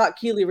 really, I thought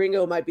Keely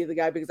Ringo might be the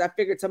guy because I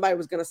figured somebody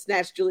was going to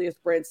snatch Julius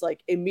Brents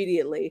like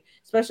immediately,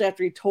 especially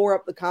after he tore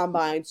up the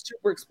combine.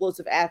 Super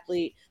explosive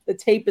athlete. The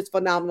tape is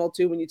phenomenal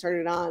too when you turn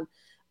it on.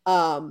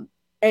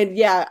 And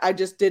yeah, I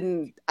just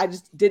didn't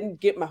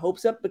get my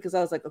hopes up because I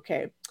was like,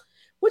 okay,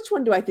 which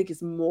one do I think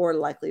is more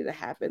likely to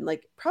happen?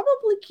 Like,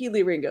 probably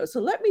Keely Ringo.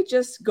 So let me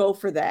just go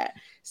for that.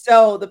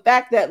 So the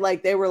fact that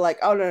like they were like,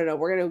 oh no,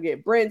 we're gonna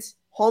get Brent's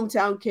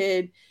hometown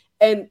kid.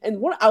 And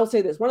what I will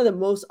say this, one of the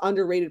most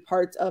underrated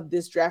parts of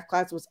this draft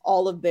class was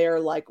all of their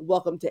like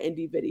welcome to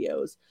Indy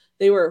videos.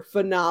 They were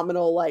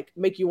phenomenal, like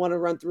make you want to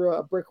run through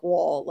a brick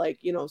wall, like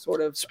sort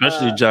of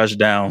especially Josh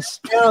Downs.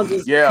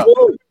 Yeah.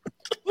 All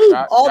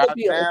the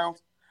feels.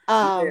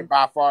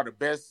 By far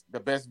the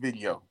best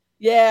video.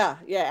 Yeah,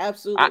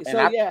 absolutely.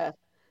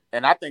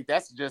 And I think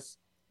that's just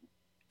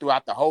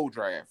throughout the whole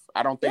draft.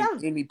 I don't think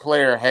any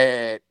player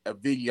had a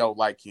video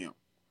like him.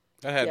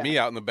 That had me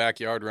out in the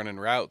backyard running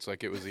routes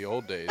like it was the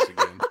old days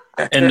again.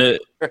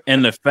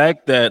 and the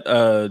fact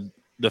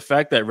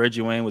that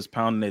Reggie Wayne was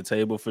pounding the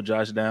table for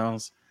Josh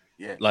Downs,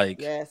 that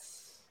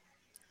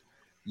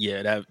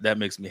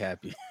makes me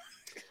happy.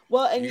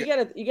 Well, and you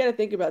gotta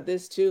think about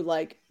this too.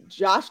 Like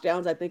Josh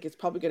Downs, I think is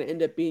probably going to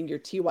end up being your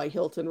T.Y.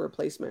 Hilton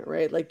replacement,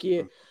 right? Like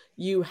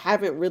you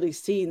haven't really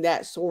seen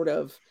that sort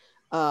of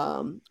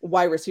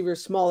wide receiver,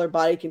 smaller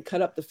body can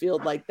cut up the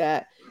field like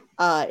that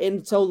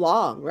in so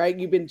long, right?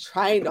 You've been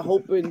trying to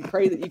hope and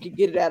pray that you could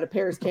get it out of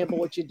Paris Campbell,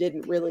 which you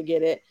didn't really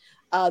get it.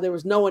 There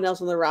was no one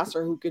else on the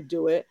roster who could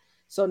do it.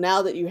 So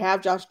now that you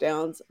have Josh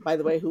Downs, by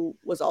the way, who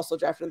was also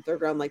drafted in the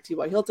third round like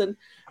T.Y. Hilton,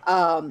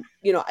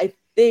 I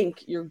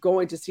think you're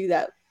going to see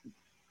that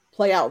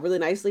play out really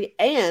nicely.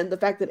 And the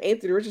fact that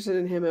Anthony Richardson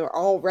and him are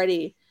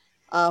already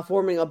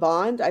forming a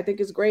bond, I think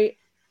is great.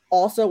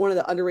 Also, one of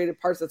the underrated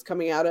parts that's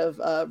coming out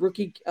of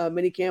rookie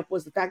minicamp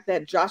was the fact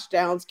that Josh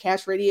Downs'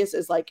 catch radius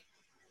is like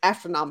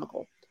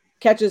astronomical.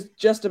 Catches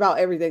just about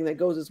everything that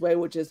goes his way,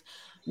 which is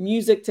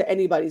music to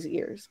anybody's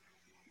ears.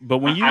 But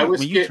when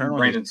you turn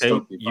on his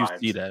tape, you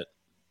see that.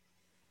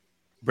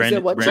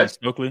 Brandon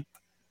Stokely?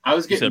 I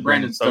was getting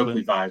Brandon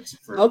Stokely vibes.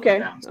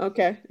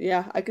 Okay.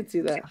 Yeah, I could see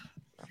that.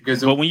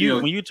 But when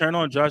you turn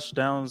on Josh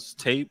Downs'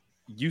 tape,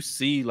 you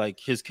see like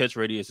his catch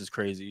radius is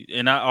crazy.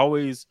 And I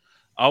always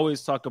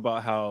talk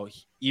about how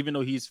even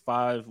though he's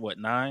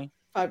 5'9",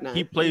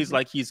 he plays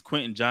like he's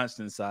Quentin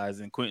Johnston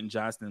size, and Quentin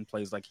Johnston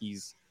plays like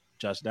he's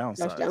Josh Downs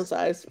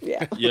size.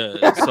 Yeah.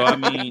 Yeah. So I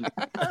mean,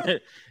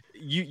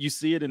 you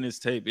see it in his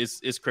tape.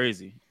 It's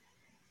crazy.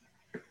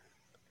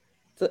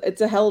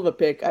 It's a hell of a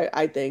pick,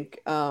 I think.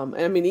 And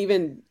I mean,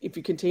 even if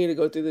you continue to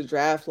go through the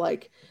draft,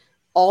 like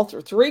all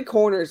three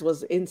corners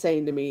was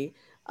insane to me.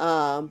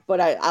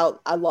 But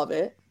I love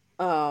it.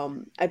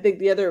 I think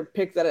the other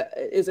pick that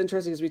is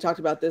interesting, as we talked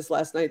about this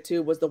last night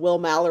too, was the Will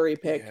Mallory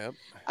pick.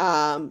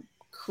 Yep.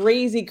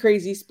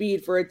 Crazy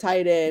speed for a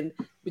tight end,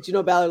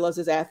 but Ballard loves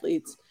his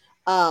athletes.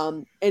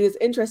 And it's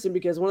interesting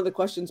because one of the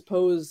questions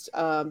posed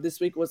this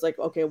week was like,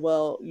 okay,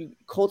 well,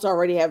 Colts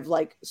already have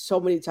like so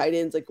many tight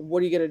ends. Like,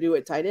 what are you going to do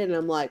at tight end? And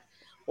I'm like,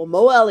 well,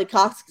 Mo Alley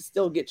Cox can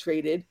still get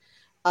traded.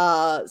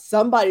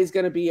 Somebody's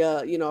going to be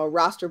a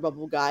roster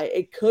bubble guy.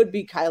 It could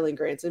be Kylan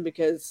Granson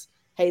because,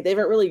 hey, they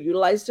haven't really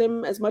utilized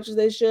him as much as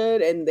they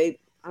should. And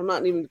I'm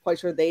not even quite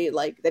sure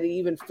that he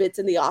even fits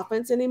in the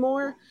offense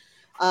anymore.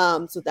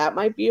 So that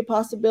might be a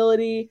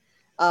possibility.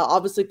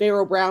 Obviously,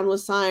 Pharaoh Brown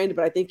was signed,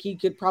 but I think he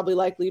could probably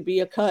likely be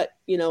a cut,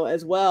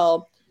 as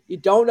well. You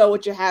don't know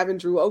what you have in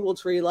Drew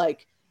Ogletree,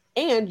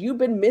 and you've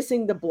been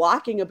missing the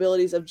blocking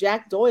abilities of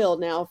Jack Doyle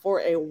now for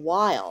a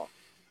while.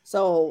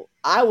 So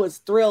I was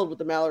thrilled with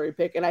the Mallory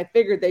pick, and I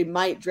figured they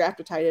might draft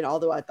a tight end,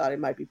 although I thought it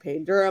might be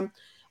Payne Durham.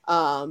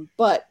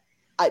 But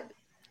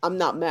I'm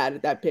not mad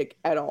at that pick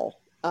at all.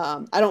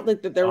 I don't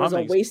think that there was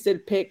a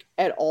wasted pick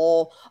at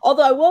all.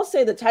 Although I will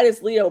say the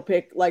Titus Leo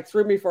pick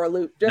threw me for a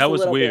loop just a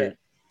little bit.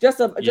 Just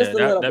a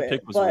little bit.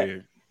 Pick was but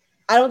weird.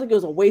 I don't think it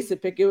was a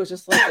wasted pick. It was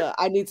just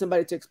I need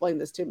somebody to explain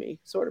this to me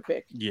sort of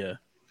pick. Yeah.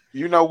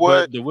 You know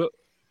what?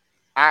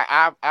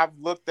 I've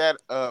looked at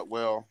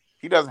well,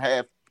 he doesn't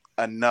have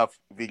enough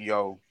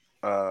video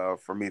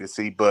for me to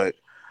see, but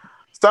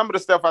some of the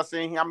stuff I've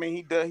seen, I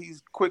mean,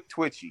 he's quick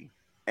twitchy.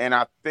 And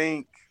I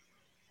think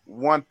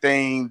one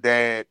thing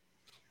that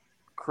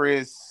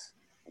Chris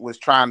was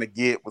trying to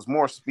get was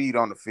more speed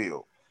on the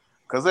field.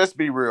 Because let's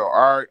be real,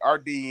 our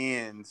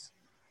DNs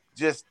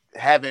just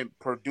haven't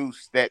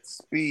produced that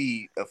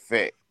speed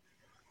effect.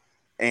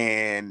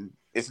 And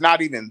it's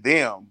not even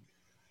them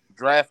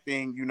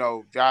drafting,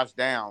 Josh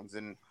Downs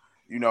and,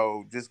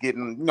 just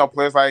getting,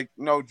 players like,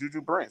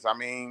 Juju Brents. I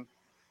mean,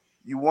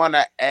 you want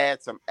to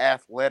add some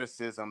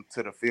athleticism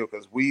to the field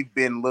because we've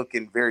been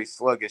looking very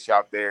sluggish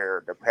out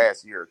there the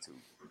past year or two.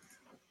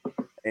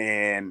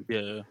 And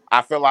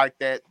I feel like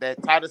that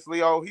Titus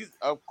Leo, he's,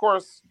 of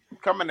course,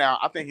 coming out.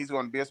 I think he's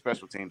going to be a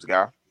special teams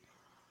guy.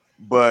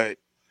 But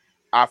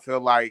I feel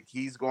like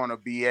he's going to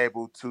be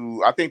able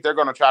to – I think they're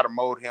going to try to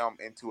mold him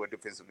into a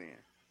defensive end.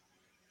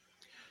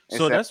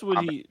 So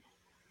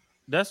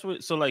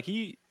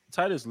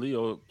Titus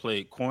Leo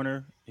played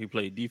corner, he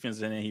played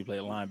defense, and then he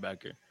played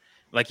linebacker.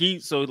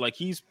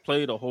 He's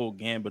played a whole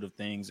gambit of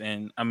things.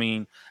 And I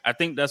mean, I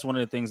think that's one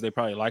of the things they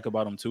probably like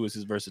about him too is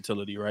his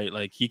versatility, right?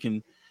 Like he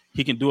can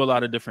do a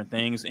lot of different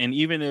things. And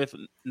even if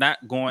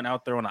not going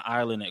out there on an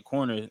island at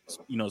corner,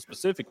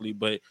 specifically,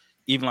 but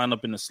even line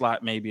up in the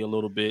slot maybe a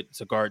little bit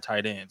to guard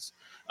tight ends.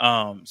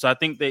 So I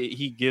think that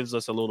he gives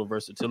us a little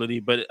versatility.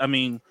 But I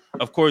mean,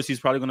 of course, he's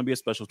probably going to be a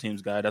special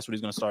teams guy. That's what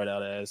he's going to start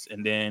out as.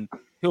 And then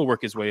he'll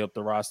work his way up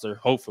the roster,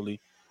 hopefully.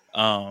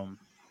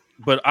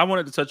 But I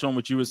wanted to touch on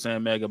what you were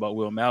saying, Meg, about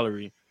Will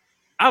Mallory.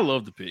 I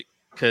love the pick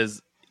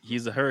because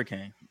he's a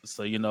Hurricane.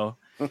 So,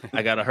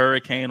 I got a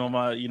Hurricane on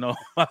my,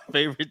 my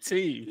favorite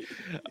team.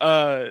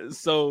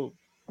 So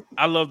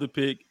I love the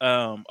pick.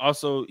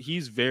 Also,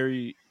 he's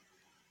very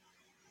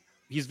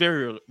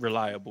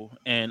reliable,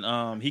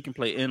 and he can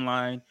play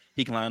inline.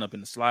 He can line up in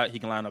the slot. He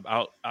can line up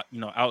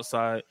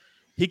outside.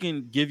 He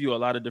can give you a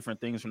lot of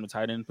different things from the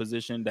tight end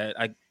position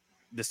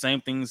the same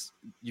things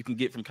you can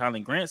get from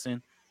Colin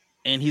Granson,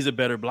 and he's a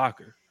better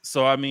blocker.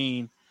 So, I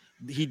mean,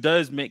 he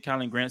does make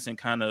Colin Granson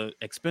kind of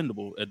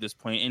expendable at this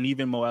point, and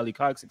even Mo Alley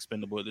Cox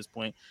expendable at this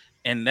point.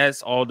 And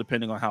that's all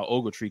depending on how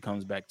Ogletree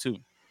comes back too.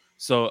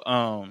 So,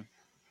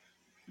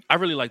 I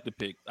really like the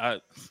pick. I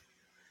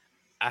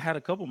had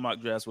a couple mock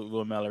drafts with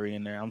Will Mallory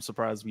in there. I'm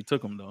surprised we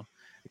took him though,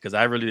 because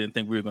I really didn't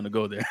think we were going to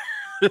go there.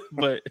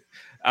 But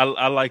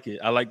I like it.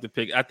 I like the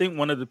pick. I think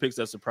one of the picks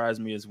that surprised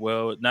me as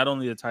well, not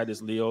only the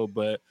Titus Leo,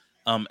 but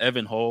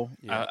Evan Hull.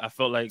 Yeah. I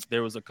felt like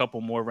there was a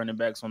couple more running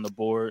backs on the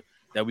board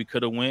that we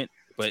could have went,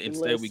 but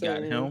instead we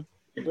got him.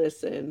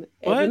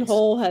 Evan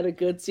Hull had a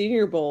good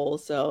Senior Bowl,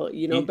 so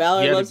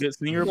Ballard loves a good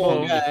Senior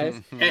Bowl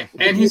guys.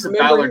 and he's a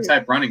Ballard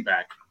type running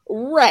back.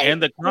 Right.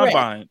 And the combine.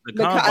 Right. The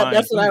combine.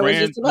 That's what I was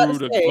just about to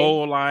say. The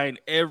goal line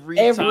every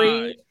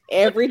time.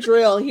 Every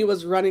drill, he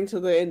was running to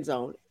the end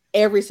zone.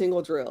 Every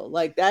single drill.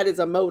 Like, that is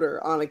a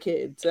motor on a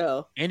kid.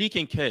 So. And he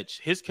can catch.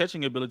 His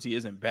catching ability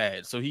isn't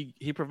bad. So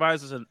he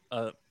provides us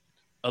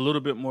a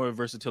little bit more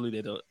versatility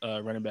at the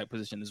running back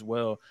position as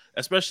well,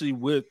 especially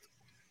with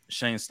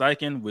Shane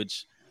Steichen,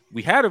 which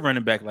we had a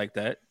running back like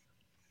that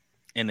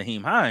in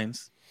Naheem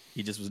Hines.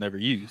 He just was never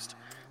used.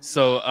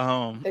 So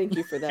thank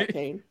you for that,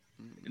 Payne.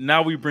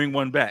 Now we bring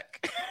one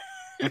back.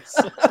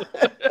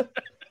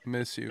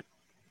 Miss you.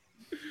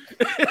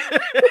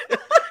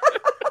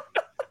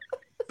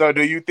 So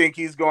do you think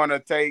he's going to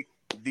take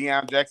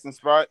Deion Jackson's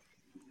spot?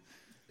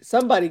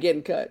 Somebody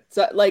getting cut.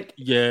 So the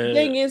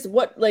thing is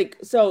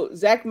so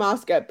Zach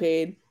Moss got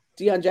paid,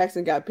 Deion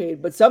Jackson got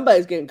paid, but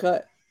somebody's getting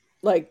cut.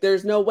 Like,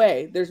 there's no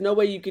way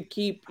you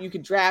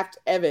could draft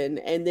Evan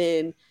and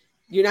then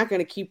you're not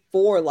going to keep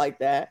four like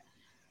that.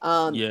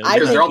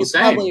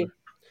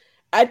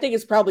 I think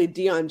it's probably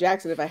Deion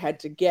Jackson if I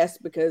had to guess,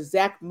 because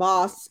Zach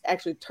Moss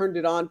actually turned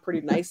it on pretty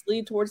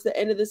nicely towards the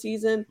end of the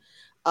season.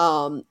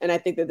 And I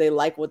think that they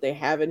like what they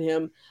have in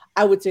him.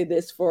 I would say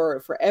this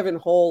for Evan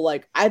Hull,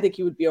 I think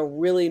he would be a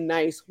really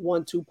nice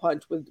 1-2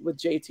 punch with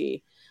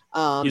JT.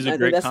 He's a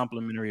great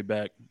complimentary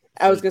back.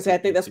 I was gonna say, I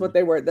think that's what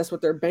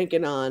they're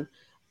banking on.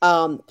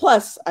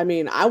 Plus, I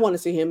mean, I want to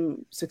see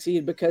him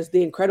succeed because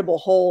the Incredible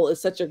Hole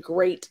is such a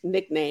great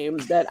nickname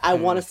that I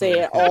want to say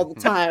it all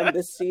the time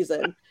this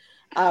season.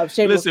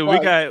 Listen,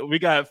 we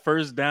got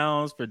first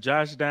downs for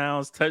Josh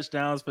Downs,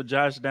 touchdowns for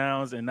Josh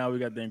Downs, and now we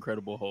got the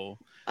Incredible Hole.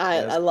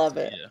 I love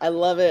it. Yeah. I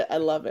love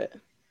it.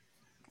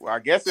 Well, I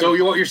guess so.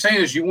 What you're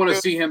saying is you want to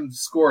see him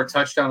score a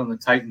touchdown on the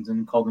Titans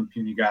and call them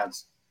puny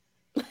gods.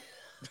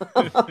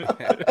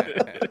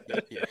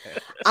 Yes.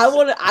 I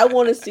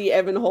want to see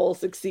Evan Hull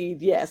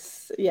succeed.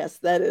 Yes,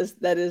 that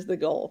is the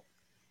goal.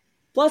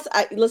 Plus,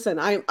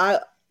 I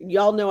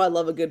y'all know I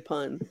love a good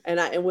pun,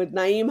 and with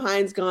Nyheim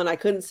Hines gone, I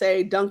couldn't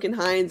say Duncan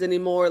Hines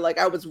anymore. Like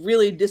I was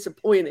really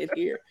disappointed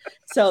here.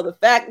 So the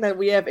fact that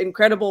we have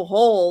Incredible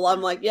Hull,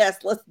 I'm like, yes,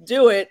 let's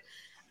do it.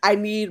 I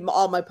need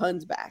all my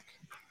puns back.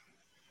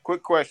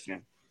 Quick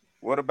question: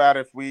 what about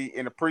if we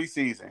in the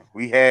preseason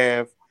we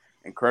have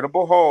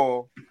Incredible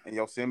Hull and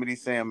Yosemite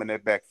Sam in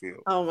that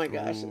backfield? Oh my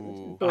gosh!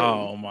 Ooh.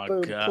 Oh my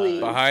God. Please.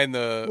 Behind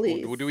the,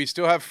 Please. do we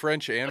still have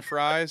French and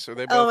Fries? Are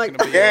they Oh both my going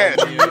to be Yes.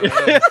 on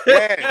the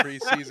Yes.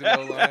 preseason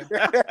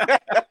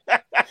O-line?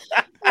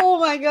 Oh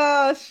my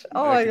gosh!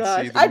 Oh I my can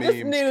gosh! see the I just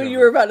memes knew coming. you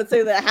were about to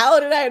say that. How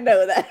did I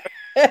know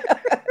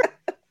that?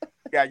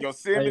 Got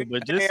Yosemite Hey,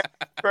 but just Sam,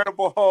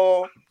 Incredible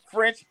Hull,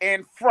 French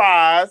and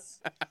Fries.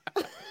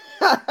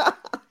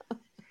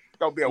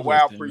 Gonna be a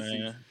wild listen, preseason.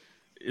 man.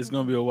 It's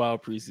gonna be a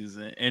wild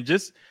preseason, and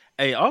just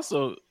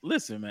also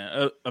listen,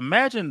 man.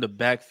 Imagine the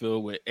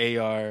backfield with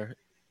AR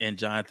and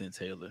Jonathan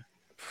Taylor.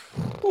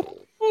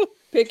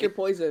 Pick your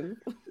poison.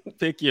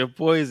 Pick your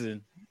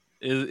poison.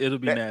 It'll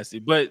be That- nasty.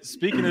 But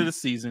speaking of the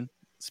season,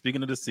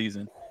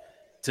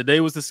 today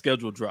was the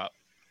schedule drop.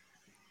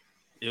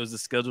 It was the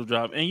schedule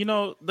drop, and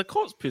the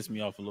Colts pissed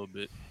me off a little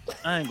bit.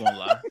 I ain't gonna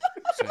lie,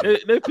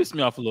 they pissed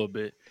me off a little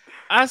bit.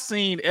 I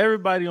seen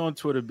everybody on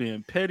Twitter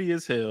being petty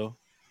as hell.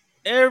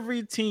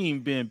 Every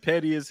team being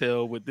petty as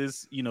hell with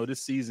this,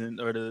 this season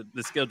or the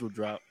schedule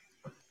drop,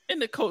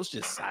 and the Colts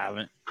just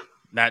silent,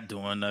 not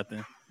doing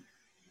nothing.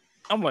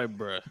 I'm like,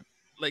 bruh,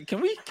 like,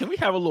 can we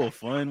have a little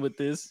fun with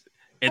this?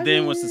 And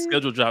then once the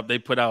schedule dropped, they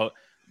put out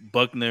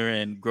Buckner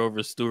and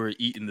Grover Stewart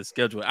eating the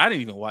schedule. I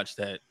didn't even watch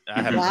that.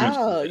 I haven't watched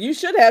Wow, it. you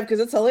should have because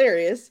it's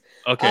hilarious.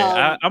 Okay,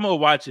 I'm gonna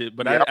watch it,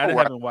 but Yeah, I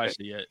haven't watched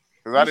it yet.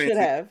 You should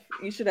have.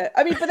 You should have.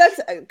 I mean, but that's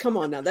come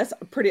on now. That's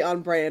pretty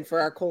on brand for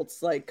our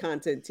Colts like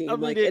content team. I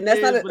mean, like, it and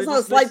that's not is, a, but it's it not a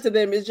just slight makes- to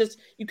them. It's just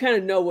you kind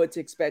of know what to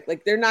expect.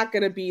 Like they're not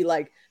going to be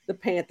like the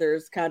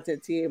Panthers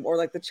content team or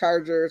like the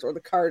Chargers or the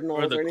Cardinals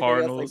Or the anything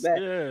Cardinals, else like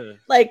that. yeah.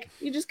 Like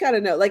you just kind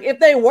of know. Like if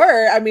they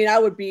were, I mean, I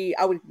would be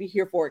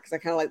here for it because I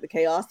kind of like the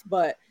chaos.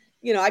 But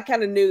I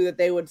kind of knew that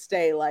they would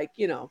stay like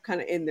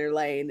kind of in their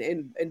lane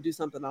and do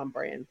something on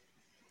brand.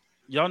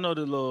 Y'all know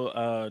the little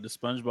the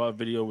SpongeBob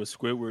video where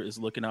Squidward is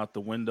looking out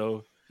the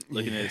window,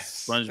 looking at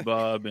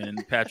SpongeBob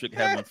and Patrick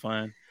having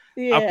fun.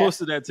 Yeah. I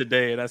posted that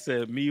today, and I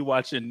said me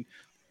watching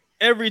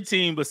every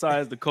team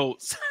besides the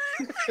Colts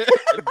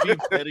be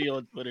petty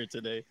on Twitter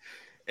today,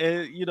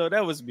 and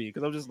that was me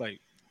because I'm just like,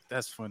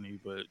 that's funny,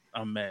 but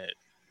I'm mad.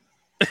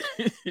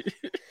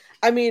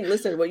 I mean,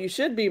 listen, what you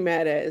should be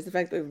mad at is the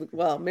fact that,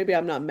 well, maybe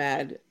I'm not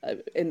mad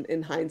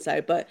in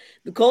hindsight, but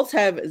the Colts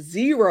have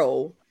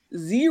zero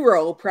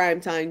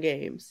primetime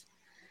games.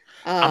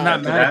 I'm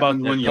not That's mad what about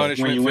happens that. when you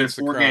Punishment win fits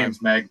the 4 crime.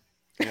 games, Meg.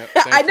 Yep,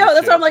 I know.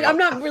 That's why I'm like, Chip. I'm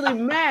not really But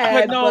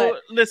mad. no,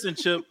 But listen,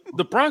 Chip,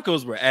 the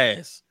Broncos were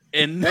ass,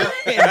 and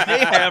they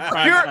have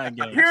primetime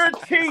games. Pure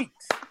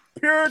cheeks.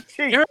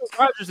 Aaron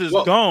Rodgers is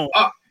Well, gone.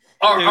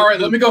 All right,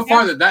 let me go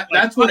farther.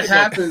 That's what Like,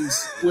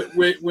 happens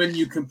when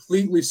you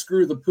completely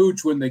screw the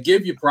pooch when they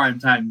give you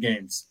primetime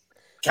games.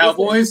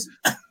 Cowboys,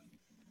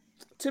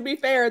 to be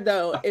fair,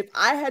 though, if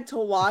I had to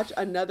watch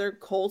another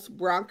Colts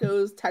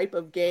Broncos type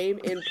of game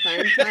in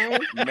primetime,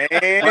 my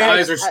Man,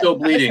 eyes are still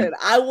bleeding. listen,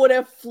 I would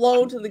have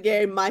flown to the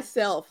game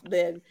myself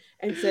then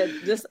and said,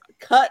 just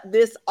cut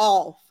this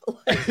off.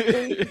 Like,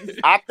 please.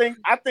 I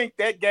think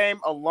that game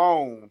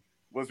alone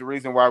was the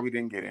reason why we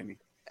didn't get any.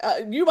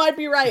 You might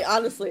be right,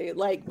 honestly.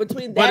 Like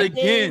between that But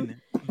again,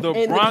 game, the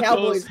and the Broncos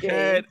Cowboys game.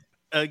 had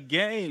a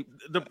game.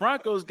 The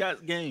Broncos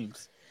got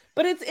games.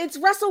 but it's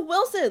Russell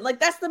Wilson. Like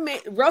that's the main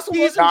Russell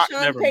He's Wilson, not-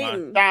 Sean never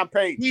Payton. John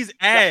Payton. He's Sean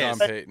ass.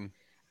 Payton.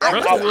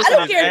 Russell I Wilson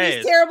don't is care if ass.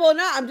 he's terrible or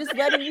not. I'm just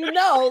letting you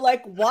know,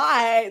 like,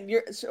 why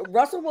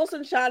Russell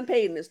Wilson, Sean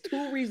Payton is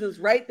 2 reasons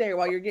right there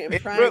why you're getting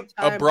It prime will-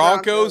 time. A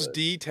Broncos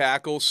D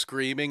tackle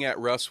screaming at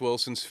Russ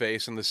Wilson's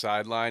face on the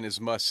sideline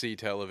is must-see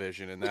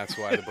television, and that's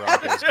why the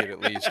Broncos get at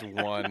least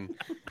one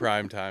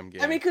primetime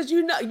game. I mean, because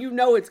you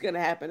know it's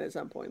gonna happen at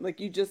some point. Like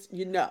it's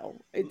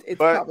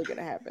But- probably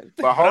gonna happen.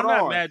 But But hold I'm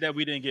not on. mad that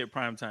we didn't get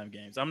primetime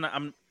games.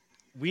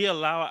 We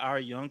allow our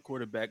young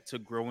quarterback to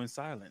grow in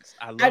silence.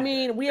 I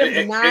mean, we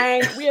have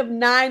 9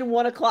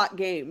 1:00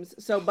 games.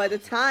 So by the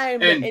time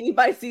that And-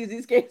 anybody sees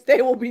these games,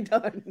 they will be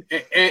done.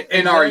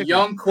 And our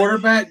young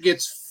quarterback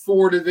gets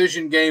 4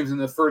 division games in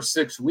the first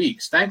 6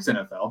 weeks. Thanks,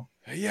 NFL.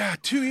 yeah,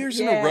 2 years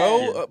in Yeah. a row.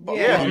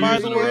 Yeah. By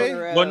Two the years in a way,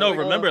 row. Well, no, Like,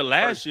 remember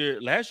last year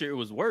it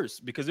was worse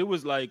because it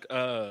was like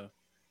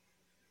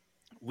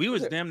we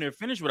was damn near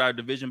finished with our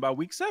division by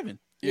week 7.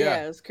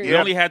 yeah. It's crazy. We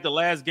only had the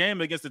last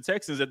game against the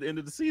Texans at the end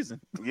of the season.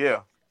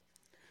 Yeah.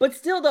 But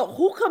still, though,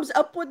 who comes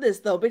up with this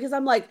though? Because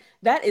I'm like,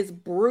 that is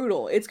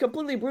brutal. It's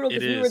completely brutal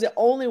because It we were is. the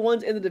only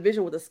ones in the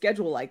division with a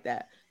schedule like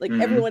that. Like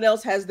Mhm. everyone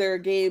else has their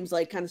games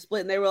like kind of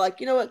split, and they were like,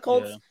 you know what,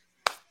 Colts, Yeah.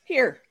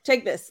 here,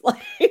 take this.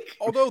 Like,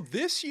 although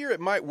this year it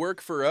might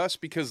work for us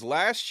because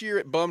last year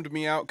it bummed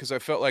me out because I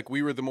felt like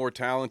we were the more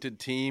talented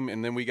team,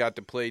 and then we got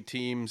to play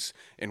teams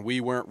and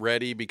we weren't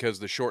ready because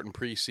the shortened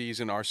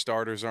preseason, our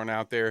starters aren't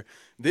out there.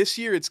 This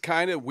year it's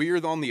kind of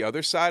weird on the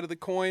other side of the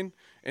coin,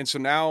 and so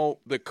now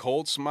the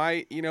Colts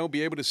might,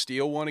 be able to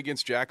steal one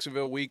against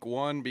Jacksonville week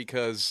 1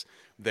 because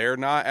they're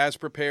not as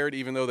prepared,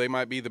 even though they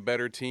might be the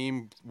better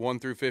team 1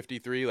 through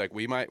 53. Like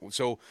we might.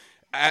 So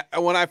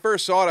when I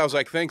first saw it, I was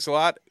like, thanks a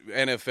lot,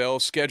 NFL,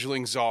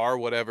 scheduling czar,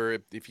 whatever,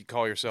 if you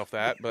call yourself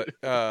that. But,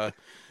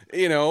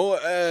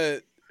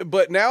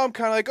 but now I'm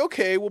kind of like,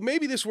 okay, well,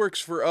 maybe this works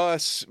for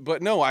us.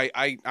 But no,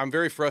 I'm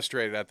very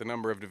frustrated at the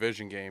number of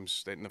division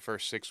games in the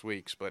first 6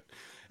 weeks. But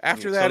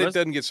after that, it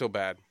doesn't get so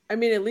bad. I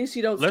mean, at least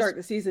you don't start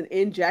the season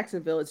in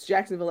Jacksonville. It's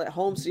Jacksonville at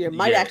home, so you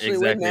might actually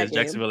win that it's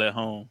game. Jacksonville at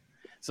home.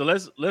 So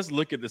let's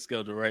look at the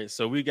schedule, right?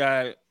 So we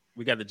got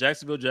the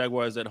Jacksonville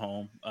Jaguars at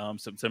home,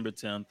 September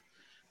 10th.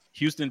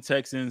 Houston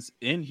Texans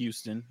in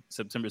Houston,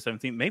 September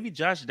 17th. Maybe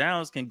Josh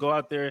Downs can go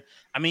out there.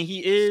 I mean,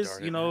 he is,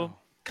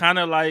 kind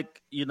of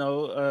like,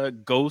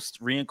 Ghost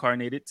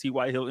reincarnated,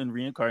 T.Y. Hilton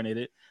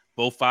reincarnated,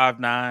 both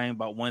 5'9",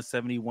 about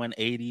 170,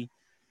 180.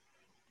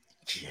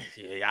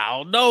 Yeah, I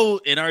don't know.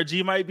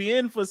 NRG might be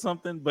in for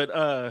something,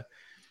 but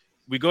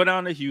we go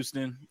down to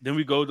Houston, then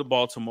we go to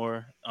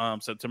Baltimore,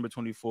 September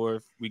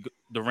 24th.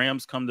 The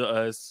Rams come to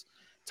us,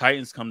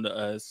 Titans come to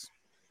us.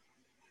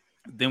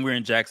 Then we're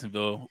in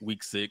Jacksonville,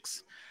 week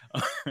 6.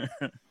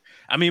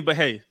 I mean, but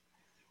hey,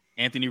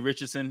 Anthony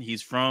Richardson,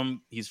 he's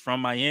from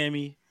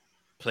Miami,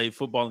 played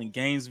football in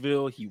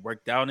Gainesville. He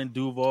worked out in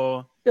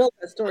Duval. Build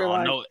that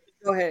storyline.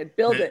 Go ahead,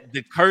 build it.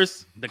 The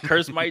curse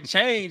might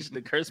change.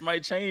 The curse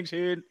might change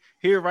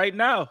here right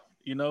now.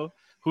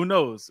 Who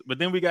knows? But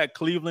then we got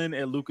Cleveland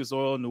at Lucas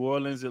Oil, New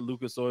Orleans at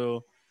Lucas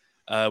Oil.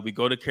 We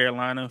go to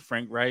Carolina,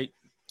 Frank Wright,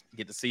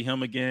 get to see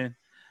him again.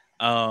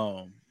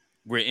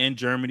 We're in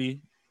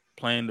Germany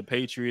playing the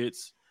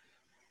Patriots.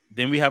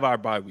 Then we have our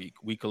bye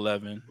week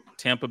 11.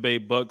 Tampa Bay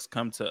Bucks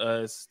come to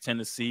us.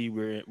 Tennessee,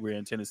 we're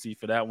in Tennessee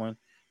for that one.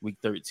 Week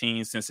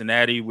 13.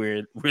 Cincinnati,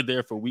 we're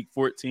there for week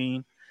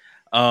 14.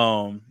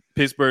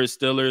 Pittsburgh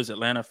Steelers,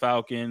 Atlanta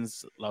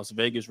Falcons, Las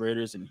Vegas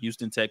Raiders, and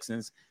Houston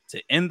Texans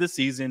to end the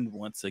season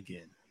once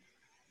again.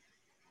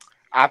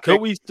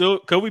 Could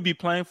we be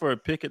playing for a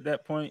pick at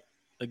that point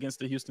against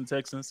the Houston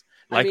Texans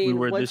we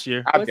were this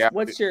year?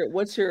 What's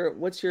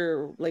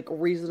your like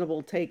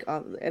reasonable take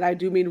on, and I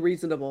do mean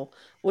reasonable,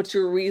 what's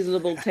your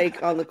reasonable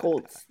take on the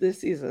Colts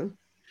this season?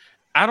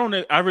 I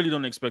really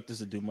don't expect us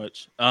to do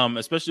much,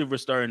 especially if we're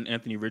starting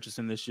Anthony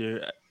Richardson this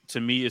year. To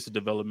me, it's a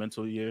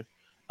developmental year.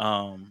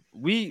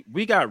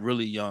 We got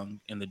really young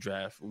in the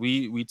draft.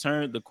 We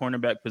turned the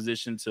cornerback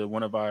position to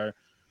one of our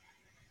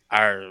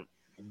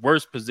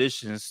worst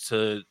positions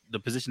to the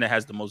position that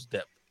has the most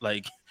depth.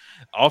 Like,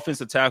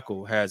 offensive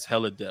tackle has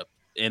hella depth,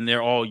 and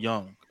they're all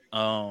young.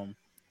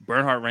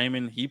 Bernhard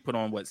Raymond, he put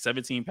on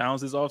 17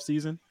 pounds this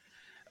offseason.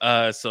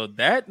 So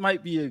that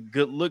might be a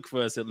good look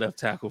for us at left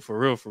tackle, for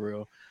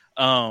real.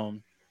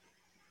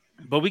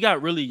 But we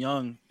got really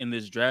young in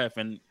this draft,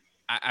 and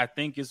I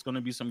think it's going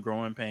to be some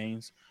growing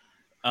pains.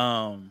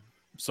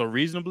 So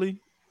reasonably,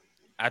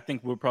 I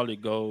think we'll probably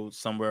go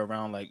somewhere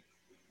around like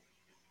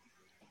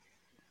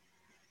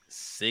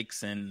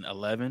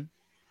 6-11.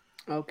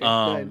 Okay, good.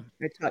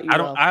 I taught you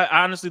well. I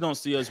honestly don't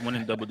see us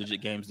winning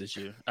double-digit games this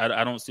year.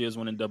 I don't see us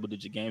winning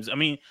double-digit games. I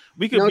mean,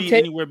 we could be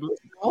anywhere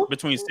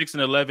between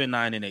 6-11,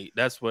 9-8.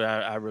 That's where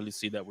I really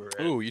see that we're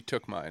at. Ooh, you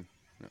took mine.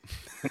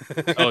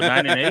 Oh,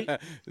 9-8?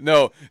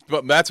 No,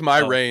 but that's my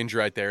range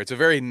right there. It's a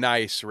very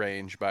nice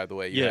range, by the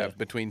way. You have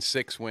between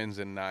 6 wins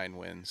and 9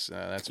 wins.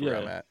 That's where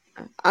I'm at.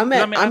 I'm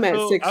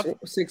at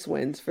 6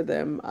 wins for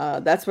them.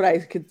 That's what I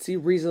could see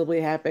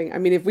reasonably happening. I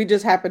mean, if we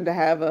just happen to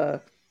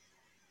have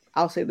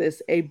I'll say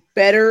this, a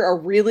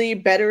really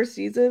better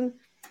season,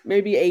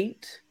 maybe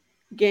 8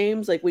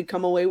 games, like we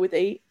come away with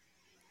 8.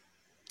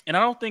 And I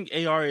don't think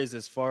AR is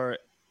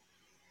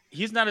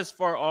he's not as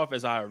far off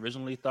as I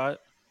originally thought.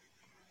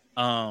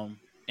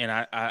 And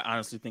I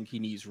honestly think he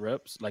needs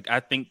reps. Like, I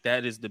think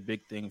that is the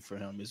big thing for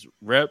him is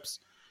reps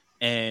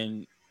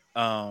and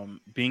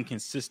being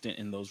consistent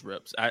in those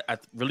reps. I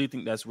really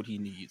think that's what he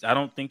needs. I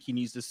don't think he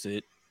needs to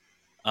sit.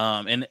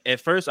 And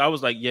at first I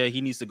was like, yeah, he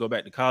needs to go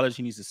back to college.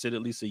 He needs to sit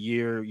at least a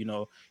year.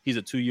 He's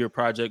a 2-year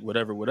project,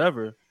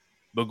 whatever.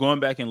 But going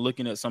back and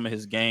looking at some of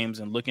his games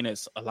and looking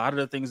at a lot of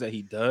the things that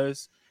he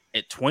does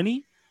at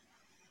 20,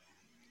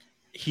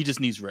 he just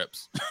needs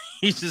reps.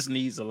 He just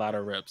needs a lot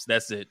of reps.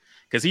 That's it.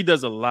 Because he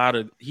does a lot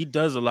of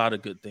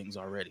good things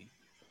already.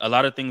 A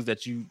lot of things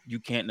that you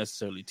can't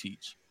necessarily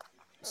teach.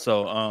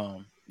 So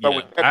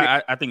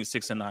I think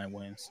 6 and 9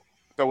 wins.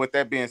 So with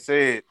that being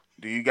said,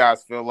 do you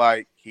guys feel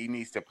like he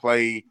needs to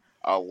play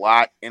a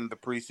lot in the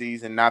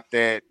preseason? Not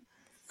that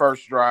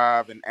first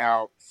drive and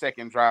out,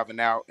 second drive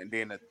and out, and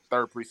then the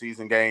third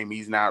preseason game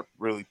he's not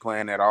really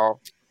playing at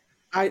all?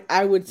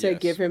 I would say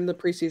Yes. give him the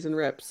preseason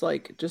reps.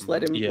 Like, just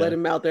let Yeah.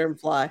 him out there and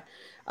fly.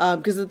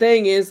 Because the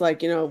thing is,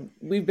 like,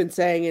 we've been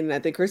saying, and I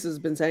think Chris has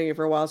been saying it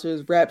for a while, so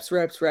is reps,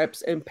 reps,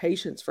 reps, and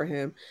patience for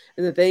him.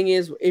 And the thing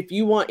is, if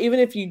you want, even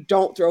if you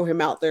don't throw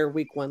him out there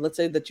week one, let's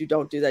say that you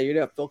don't do that, you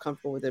don't feel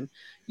comfortable with him,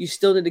 you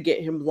still need to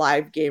get him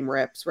live game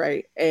reps,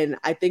 right? And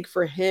I think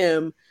for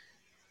him,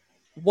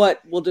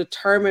 what will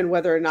determine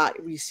whether or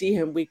not we see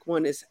him week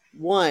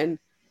one,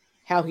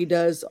 how he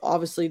does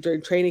obviously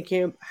during training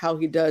camp, how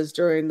he does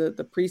during the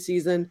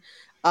preseason.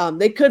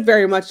 They could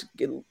very much,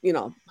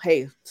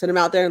 hey, send him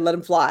out there and let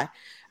him fly.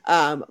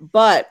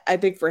 But I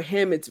think for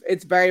him,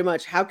 it's very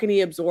much how can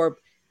he absorb?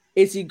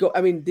 Is he go?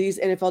 I mean, these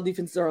NFL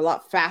defenses are a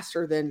lot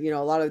faster than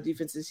a lot of the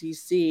defenses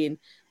he's seen.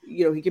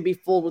 He can be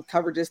full with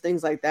coverages,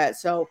 things like that.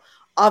 So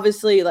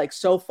obviously, like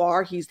so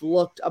far, he's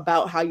looked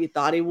about how you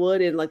thought he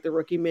would in like the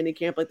rookie mini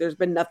camp. Like there's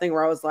been nothing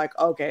where I was like,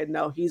 okay,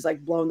 no, he's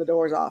like blown the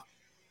doors off.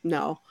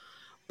 No,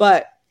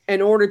 but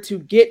in order to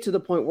get to the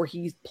point where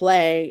he's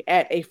playing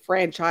at a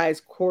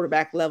franchise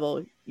quarterback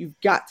level, you've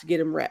got to get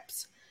him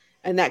reps.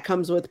 And that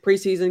comes with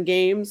preseason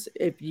games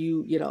if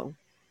you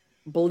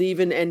believe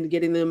in and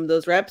getting them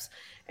those reps.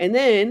 And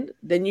then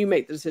you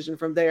make the decision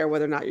from there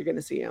whether or not you're going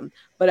to see him.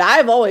 But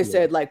I've always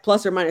said like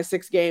plus or minus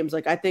 6 games.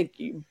 Like I think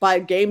by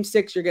game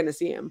 6 you're going to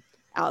see him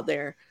out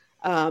there.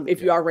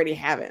 If you already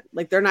haven't,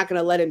 like they're not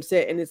going to let him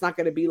sit, and it's not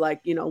going to be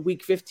like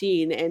week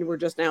 15 and we're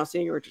just now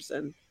seeing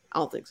Richardson. I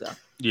don't think so.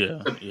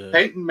 Yeah.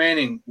 Peyton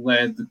Manning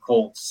led the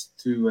Colts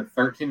to a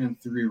 13-3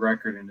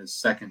 record in his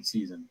second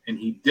season, and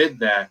he did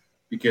that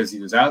because he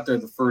was out there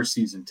the first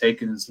season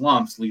taking his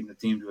lumps, leading the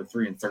team to a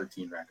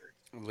 3-13 record.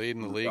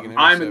 Leading the league.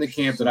 I'm in the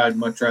camp that I'd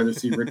much rather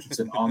see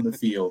Richardson on the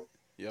field.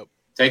 Yep.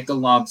 Take the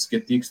lumps,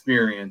 get the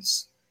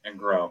experience, and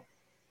grow.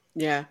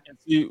 Yeah. And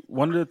see,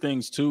 one of the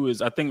things too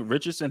is I think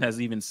Richardson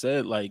has even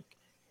said like,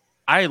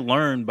 I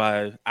learned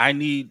I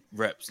need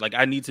reps. Like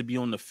I need to be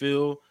on the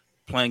field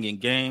playing in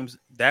games.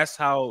 That's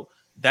how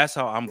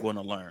I'm going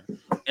to learn.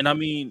 And I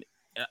mean,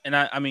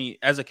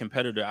 as a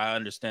competitor, I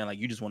understand like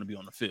you just want to be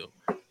on the field.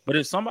 But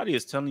if somebody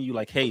is telling you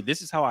like, hey,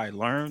 this is how I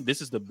learn,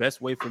 this is the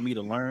best way for me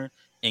to learn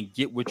and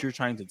get what you're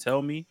trying to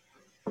tell me.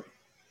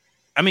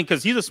 I mean,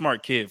 because he's a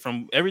smart kid.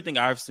 From everything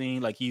I've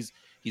seen, like he's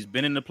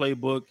been in the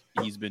playbook,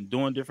 he's been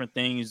doing different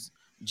things.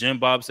 Jim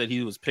Bob said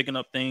he was picking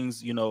up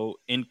things,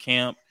 in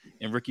camp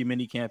and rookie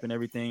mini camp and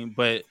everything.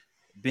 But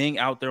being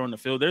out there on the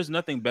field, there's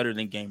nothing better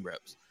than game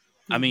reps.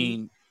 I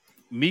mean,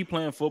 me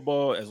playing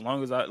football, as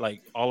long as I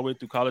like all the way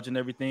through college and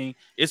everything,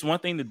 it's one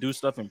thing to do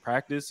stuff in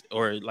practice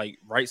or like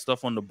write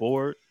stuff on the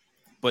board,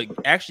 but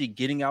actually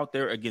getting out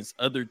there against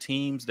other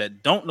teams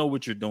that don't know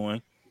what you're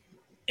doing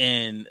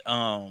and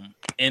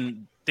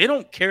they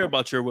don't care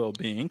about your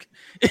well-being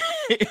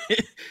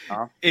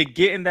and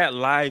getting that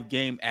live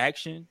game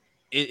action,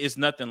 it's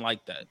nothing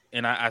like that.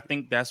 And I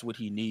think that's what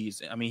he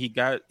needs. I mean, he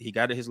got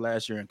it his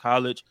last year in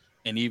college,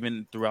 and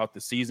even throughout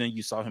the season,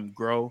 you saw him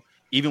grow.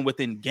 Even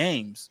within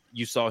games,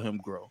 you saw him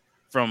grow.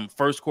 From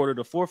first quarter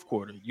to fourth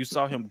quarter, you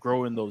saw him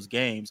grow in those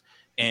games.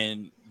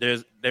 And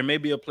there may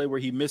be a play where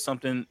he missed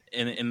something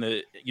in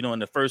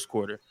the first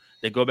quarter.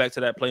 They go back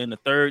to that play in the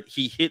third.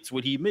 He hits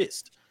what he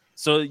missed.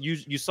 So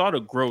you saw the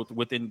growth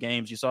within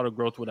games. You saw the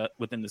growth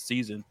within the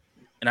season.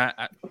 And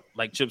I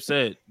like Chip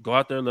said, go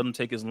out there, let him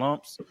take his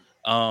lumps.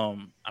 I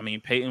mean,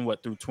 Peyton,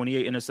 through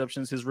 28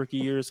 interceptions his rookie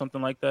year or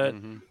something like that,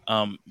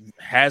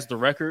 has the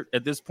record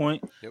at this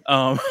point.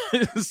 Yep.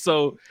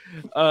 So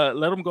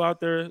let him go out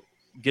there,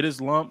 get his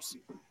lumps,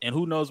 and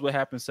who knows what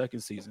happens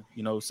second season.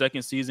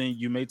 Second season,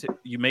 you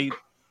may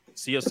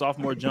see a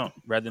sophomore jump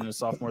rather than a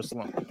sophomore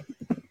slump.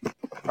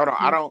 Hold on,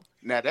 I don't.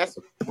 Now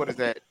what is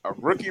that? A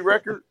rookie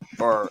record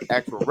or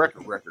actual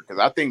record? Because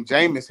I think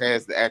Jameis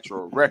has the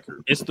actual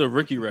record. It's the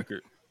rookie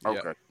record.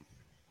 Okay.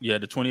 Yeah,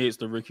 the 28 is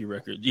the rookie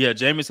record. Yeah,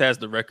 Jameis has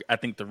the record. I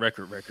think the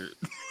record.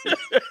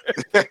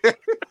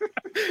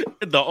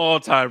 The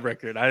all-time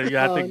record. I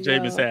think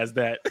Jameis has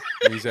that.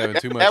 He's having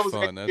too much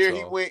fun. That's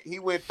all. He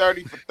went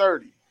 30 for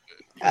 30.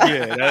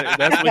 Yeah,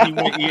 that's when he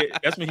went.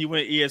 That's when he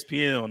went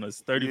ESPN on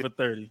us, 30 for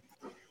 30.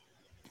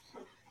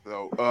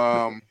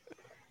 So,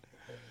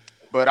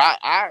 but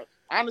I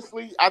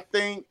honestly, I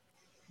think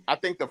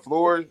the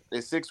floor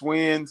is 6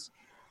 wins.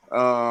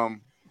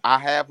 I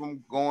have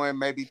them going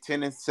maybe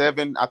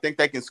 10-7. I think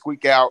they can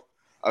squeak out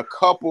a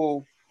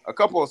couple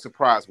of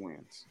surprise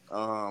wins.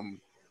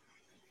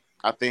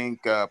 I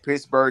think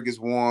Pittsburgh is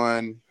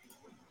one,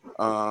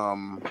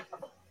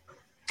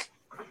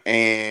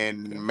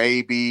 and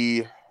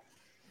maybe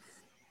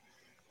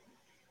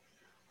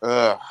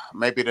the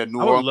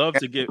New Orleans.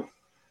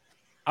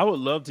 I would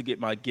love to get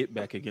my get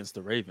back against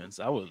the Ravens.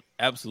 I would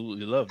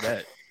absolutely love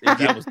that. If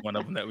that was one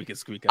of them that we could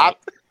squeak out.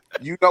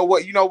 You know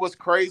what? You know what's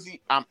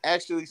crazy? I'm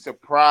actually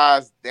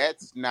surprised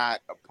that's not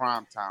a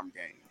primetime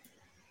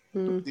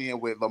game. Seeing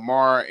with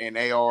Lamar and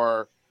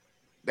AR,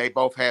 they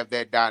both have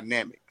that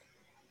dynamic.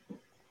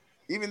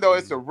 Even though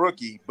it's a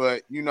rookie,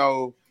 but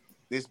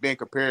there's been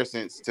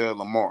comparisons to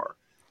Lamar.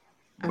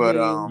 But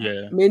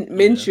yeah,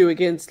 Minshew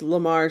against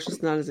Lamar is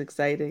just not as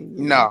exciting.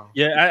 no,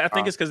 yeah. I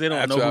think it's because they don't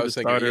That's know what I who the was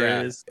thinking. starter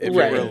Yeah, is. if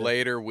Right. it were a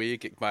later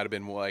week, it might have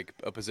been like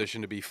a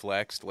position to be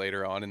flexed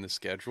later on in the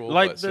schedule.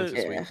 Like but since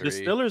it's week Yeah. 3, the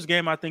Steelers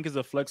game, I think is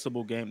a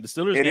flexible game. The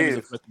Steelers it game is a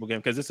is. flexible game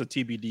because it's a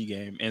TBD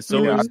game, and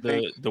so I is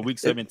think the week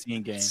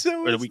 17 game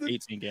So or the is week the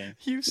 18 game.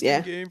 Houston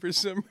Yeah. game for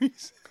some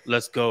reason.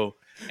 Let's go.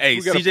 Hey,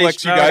 We got to CJ flex you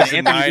Stroud guys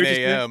and at Anthony 9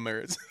 Richardson. a.m. Or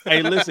it's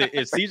Hey, listen,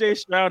 if CJ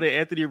Stroud and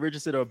Anthony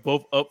Richardson are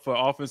both up for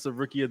Offensive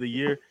Rookie of the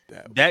Year,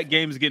 that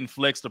game is getting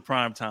flexed to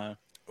prime time.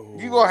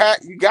 you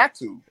got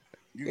to.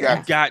 You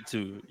got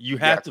to. You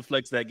have to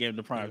flex that game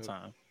to prime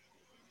time.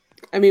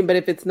 I mean, but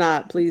if it's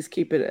not, please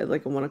keep it at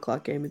like a 1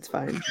 o'clock game. It's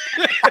fine.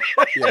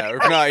 Yeah, or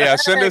if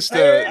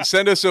not,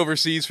 send us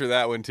overseas for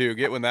that one too.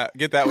 Get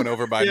that one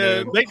over by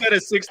noon. Make that a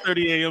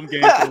 6:30 a.m.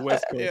 game for the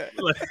West Coast.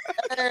 Yeah.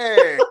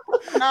 Hey,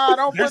 nah,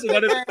 don't There's put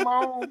that another- game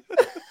on.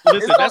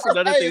 Listen, that's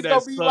another thing It's that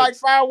gonna be sucks. like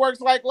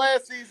fireworks like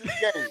last season's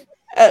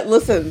game.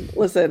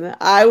 Listen.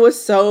 I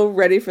was so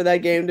ready for that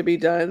game to be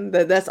done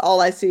that's all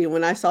I see.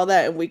 When I saw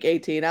that in week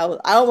 18, I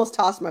almost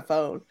tossed my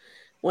phone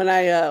when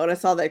I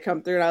saw that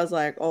come through, and I was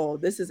like, oh,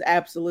 this is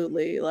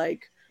absolutely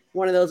like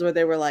one of those where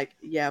they were like,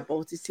 yeah,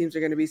 both these teams are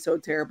going to be so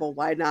terrible.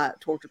 Why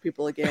not torture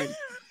people again?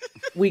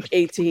 Week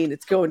 18,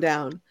 it's going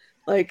down.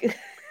 Like,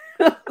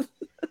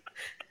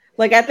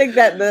 like I think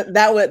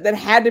that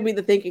had to be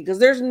the thinking, because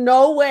there's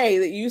no way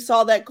that you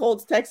saw that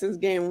Colts Texans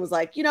game and was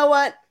like, you know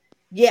what?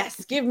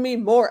 Yes, give me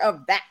more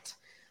of that.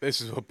 This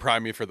is what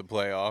prime you for the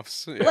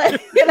playoffs. Yeah.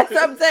 Like, that's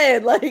what I'm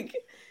saying. Like,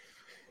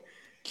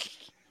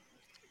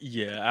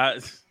 Yeah,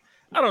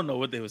 I don't know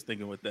what they was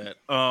thinking with that.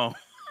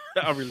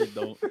 I really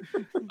don't.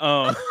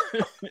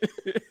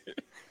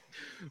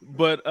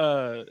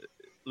 But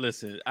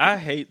listen, I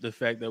hate the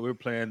fact that we're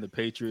playing the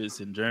Patriots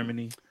in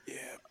Germany.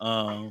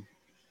 Yeah.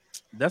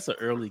 That's an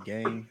early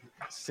game,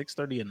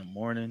 6:30 in the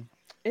morning.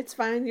 it's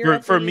fine. You're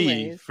up For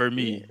anyways.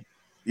 me.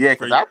 Yeah,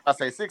 because I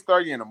say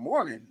 6:30 in the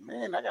morning.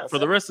 Man, I got For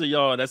the rest of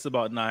y'all, that's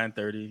about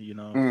 9:30. You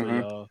know, Mhm. for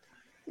y'all.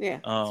 Yeah,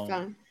 it's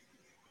fine.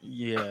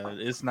 Yeah,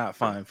 it's not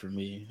fine for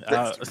me.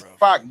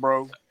 Fuck,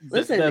 bro.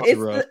 Listen, that's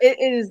rough. it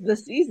is the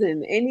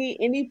season.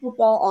 Any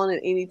football on at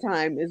any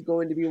time is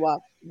going to be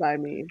watched by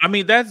me. I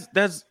mean, that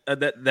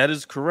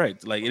is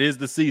correct. Like, it is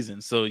the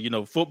season, so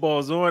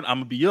football's on. I'm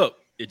gonna be up.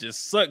 It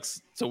just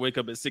sucks to wake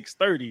up at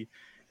 6:30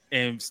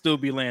 and still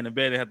be laying in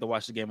bed and have to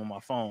watch the game on my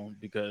phone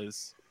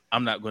because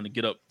I'm not going to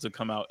get up to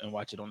come out and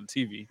watch it on the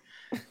TV.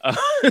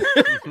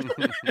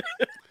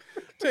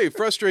 Tell you, it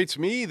frustrates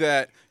me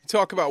that you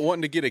talk about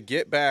wanting to get a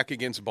get back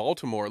against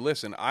Baltimore.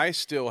 Listen, I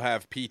still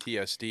have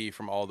PTSD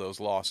from all those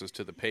losses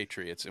to the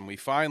Patriots, and we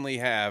finally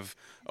have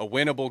a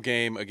winnable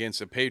game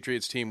against a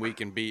Patriots team we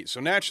can beat.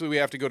 So naturally, we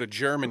have to go to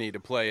Germany to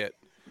play it.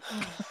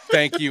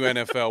 Thank you,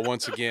 NFL,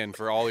 once again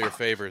for all your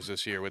favors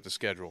this year with the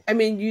schedule. I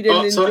mean, you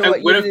didn't enjoy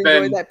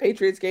that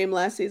Patriots game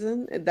last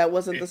season. That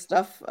wasn't the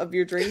stuff of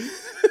your dreams.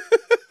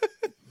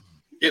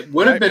 It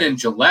would have been in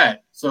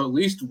Gillette, so at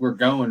least we're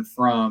going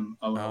from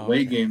an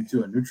away game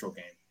to a neutral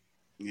game.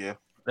 Yeah.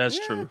 That's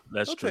true.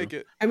 That's I'll true. take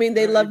it. I mean,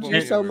 they loved you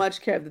won't so ever.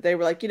 much, Kev, that they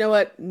were like, you know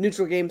what?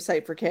 Neutral game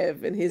site for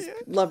Kev and his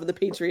love of the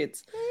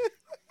Patriots.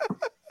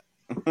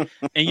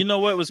 And you know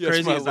what was Yes,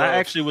 crazy my is I love.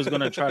 actually was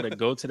going to try to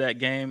go to that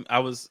game. I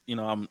was,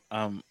 I'm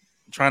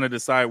trying to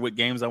decide what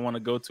games I want to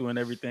go to and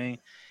everything.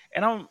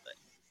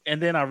 And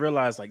then I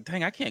realized, like,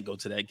 dang, I can't go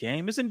to that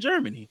game. It's in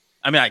Germany.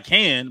 I mean, I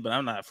can, but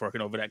I'm not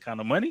forking over that kind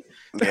of money.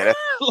 Yeah,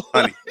 that's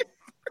funny.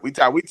 We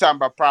talking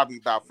about probably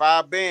about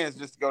 5 bands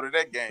just to go to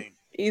that game.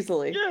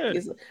 Easily. Yeah.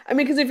 Easily. I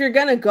mean, because if you're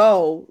going to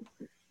go,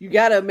 you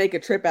got to make a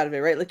trip out of it,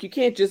 right? Like, you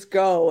can't just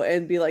go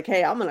and be like,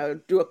 hey, I'm going to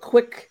do a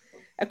quick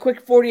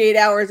 48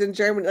 hours in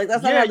Germany. Like,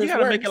 that's not how this you got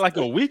to works. make it like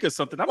a week or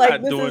something. I'm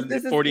Like, not doing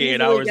this is 48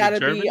 easily hours gotta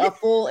in Germany. be a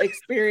full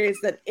experience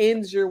that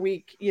ends your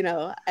week,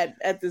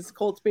 at this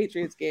Colts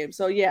Patriots game.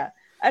 So yeah,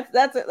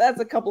 that's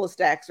a couple of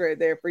stacks right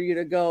there for you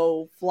to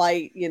go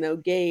flight,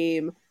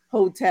 game,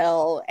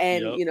 hotel,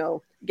 and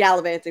Yep.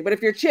 gallivanting. But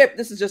if you're Chip,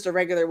 this is just a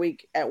regular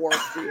week at work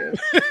for you.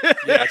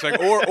 Yeah, it's like,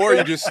 or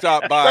you just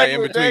stop by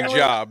in Regular, between regular.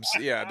 jobs.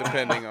 Yeah,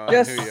 depending on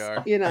Just who you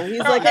are. he's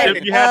like, Chip,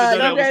 hey, you had to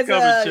know that was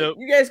coming, Chip.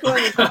 you guys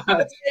going to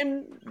the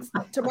game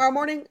tomorrow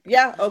morning?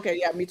 Yeah, okay,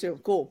 yeah, me too.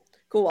 Cool.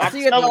 I'll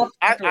see you at the office.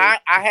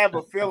 I have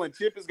a feeling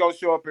Chip is gonna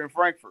show up in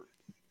Frankfurt.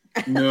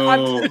 No.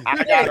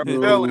 I got a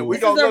feeling. We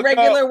This is gonna a look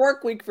regular up.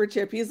 work week for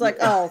Chip. He's like,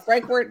 oh,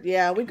 Frankfurt,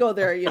 yeah, we go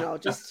there,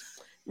 just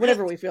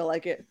whenever we feel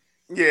like it.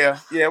 Yeah,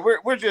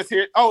 we're just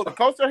here. Oh, the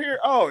Colts are here.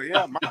 Oh,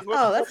 yeah. might as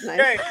well Oh, that's go to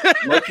nice. the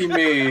game. Lucky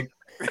me.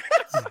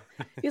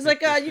 He's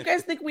like, you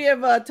guys think we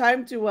have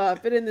time to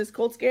fit in this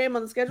Colts game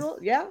on the schedule?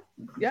 Yeah.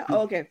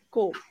 Oh, okay,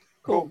 cool.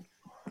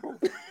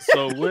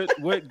 So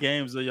what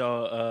games are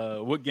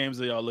y'all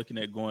looking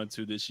at going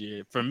to this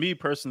year? For me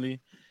personally,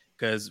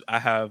 because I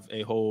have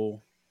a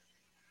whole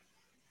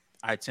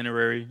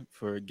itinerary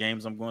for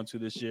games I'm going to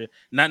this year.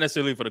 Not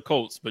necessarily for the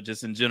Colts, but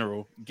just in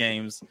general,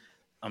 games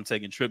I'm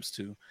taking trips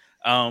to.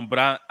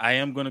 But I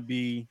am going to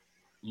be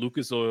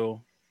Lucas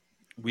Oil,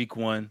 week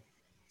 1,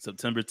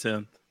 September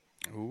 10th,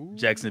 Ooh.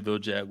 Jacksonville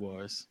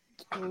Jaguars.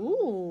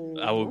 Ooh,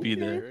 I will be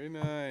okay. there. Very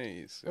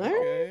nice. All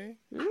right.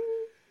 Okay.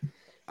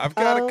 I've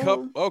got a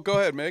couple. Oh, go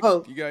ahead, Meg.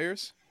 Oh, You got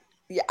yours?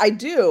 yeah, I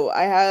do.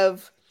 I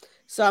have.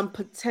 So I'm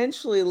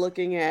potentially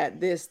looking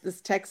at this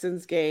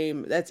Texans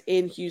game that's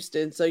in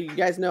Houston. So you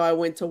guys know I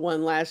went to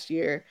one last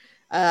year.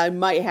 I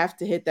might have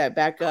to hit that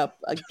back up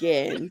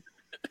again,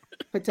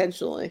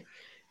 potentially.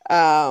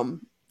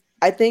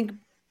 I think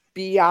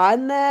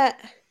beyond that,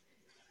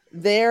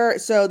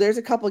 there's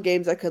a couple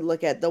games I could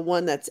look at. The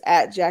one that's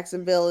at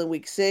Jacksonville in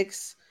week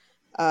 6.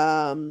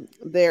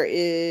 There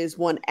is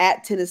one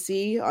at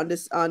Tennessee on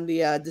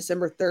the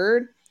December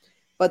 3rd.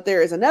 But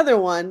there is another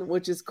one,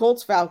 which is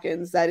Colts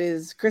Falcons. That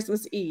is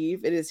Christmas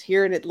Eve. It is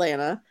here in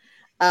Atlanta.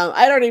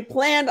 I'd already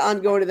planned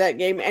on going to that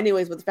game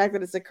anyways, but the fact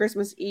that it's a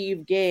Christmas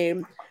Eve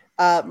game,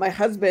 my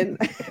husband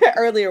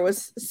earlier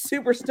was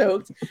super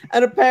stoked,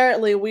 and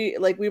apparently we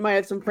might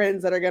have some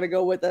friends that are gonna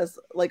go with us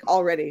like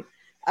already.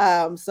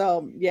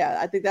 So yeah,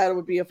 I think that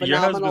would be a Your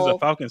husband's a phenomenal.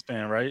 Falcons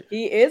fan, right?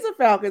 He is a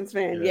Falcons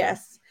fan, Yeah.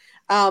 yes.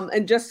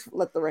 And just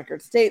let the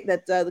record state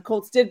that the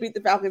Colts did beat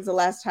the Falcons the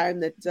last time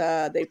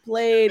that they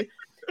played,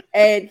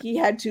 and he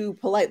had to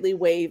politely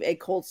wave a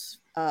Colts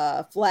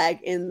flag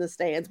in the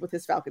stands with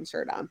his Falcon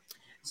shirt on.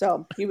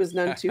 So he was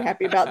none too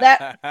happy about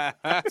that.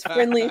 It's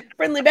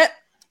friendly bet.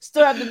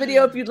 Still have the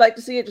video if you'd like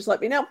to see it. Just let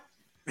me know.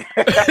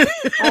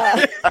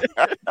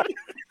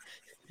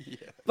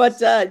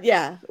 But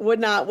yeah, would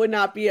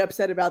not be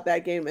upset about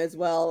that game as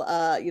well.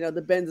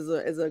 The Benz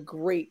is a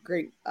great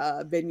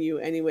venue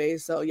anyway.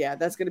 So yeah,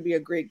 that's going to be a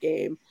great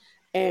game.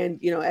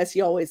 And as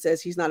he always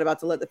says, he's not about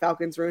to let the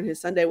Falcons ruin his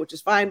Sunday, which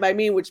is fine by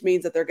me. Which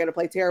means that they're going to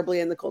play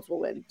terribly and the Colts will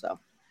win. So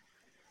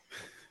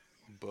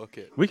book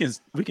it. We can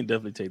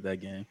definitely take that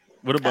game.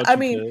 What about I you?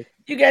 mean, Kev?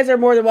 you guys are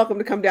more than welcome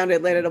to come down to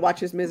Atlanta to watch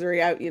his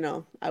misery. I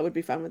would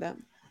be fine with that.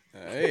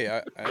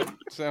 Hey,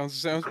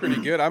 sounds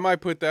pretty good. I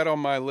might put that on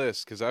my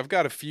list because I've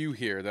got a few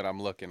here that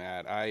I'm looking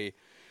at. I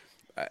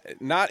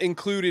not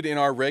included in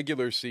our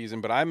regular season,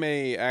 but I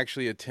may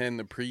actually attend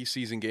the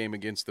preseason game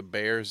against the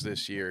Bears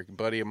this year. A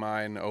buddy of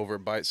mine over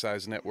at Bite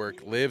Size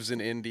Network lives in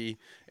Indy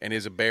and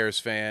is a Bears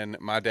fan.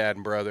 My dad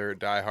and brother,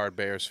 diehard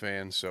Bears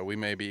fans, so we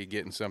may be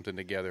getting something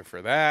together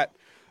for that.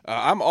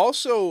 I'm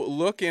also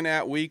looking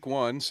at week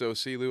 1, so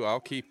Silu, I'll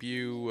keep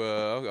you.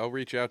 I'll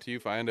reach out to you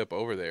if I end up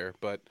over there,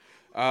 but.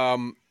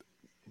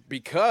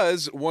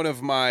 Because one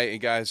of my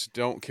guys,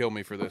 don't kill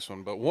me for this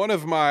one, but one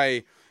of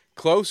my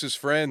closest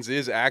friends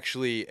is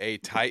actually a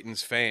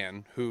Titans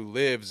fan who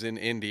lives in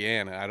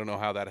Indiana. I don't know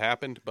how that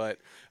happened, but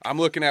I'm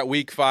looking at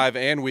week 5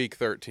 and week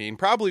 13,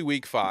 probably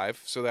week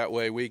 5, so that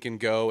way we can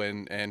go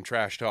and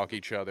trash talk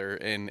each other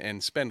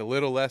and spend a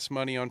little less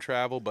money on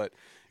travel. But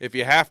if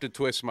you have to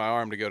twist my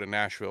arm to go to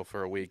Nashville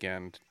for a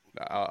weekend,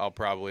 I'll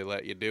probably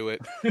let you do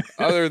it.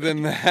 Other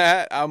than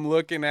that, I'm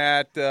looking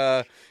at,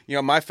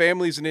 my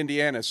family's in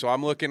Indiana, so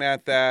I'm looking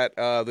at that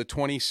the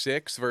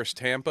 26th versus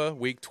Tampa,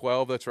 week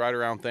 12. That's right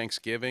around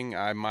Thanksgiving.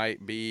 I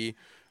might be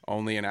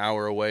only an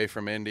hour away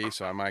from Indy,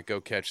 so I might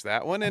go catch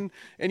that one. And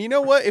you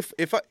know what?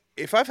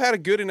 If I've had a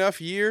good enough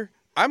year,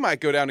 I might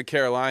go down to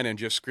Carolina and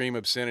just scream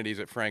obscenities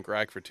at Frank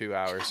Reich for 2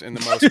 hours in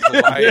the most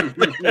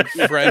polite,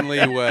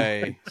 friendly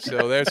way.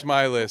 So there's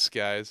my list,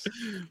 guys.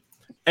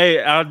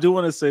 Hey, I do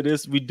want to say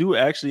this. We do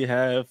actually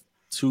have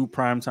 2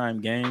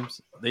 primetime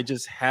games. They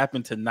just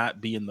happen to not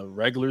be in the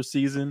regular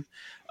season.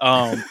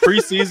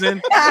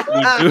 Preseason,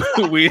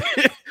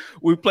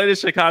 we play the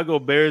Chicago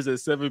Bears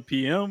at 7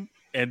 p.m.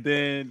 and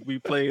then we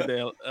play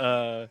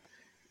the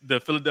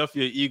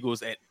Philadelphia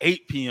Eagles at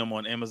 8 p.m.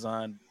 on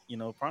Amazon,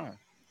 Prime.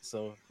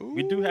 So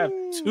we do have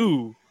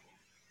 2,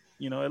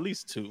 at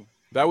least 2.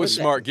 That was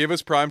smart. Give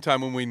us primetime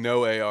when we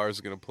know AR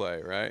is going to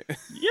play, right?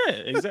 Yeah,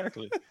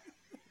 exactly.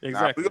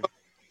 Exactly.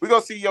 We're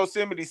going to see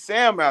Yosemite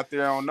Sam out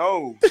there on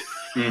those.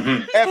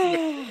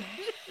 Mm-hmm.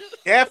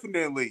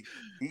 Definitely.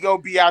 He going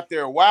to be out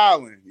there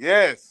wilding.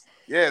 Yes.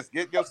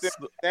 Get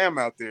Yosemite Sam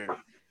out there.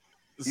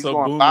 He's so,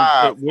 going Boom,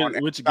 live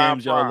which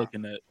games y'all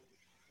looking at?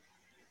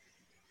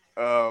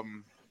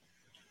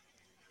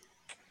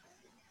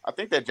 I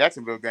think that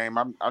Jacksonville game,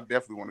 I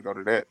definitely want to go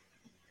to that.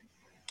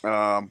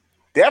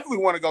 Definitely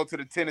want to go to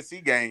the Tennessee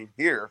game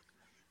here.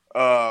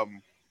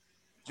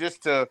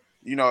 Just to,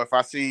 if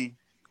I see,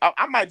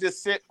 I might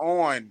just sit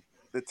on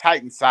the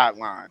Titans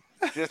sideline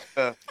just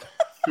to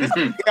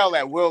yell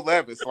at Will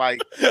Levis like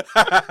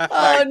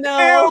oh no,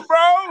 hell, bro!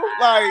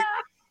 Like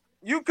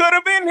you could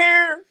have been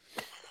here.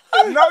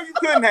 No, you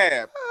couldn't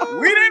have.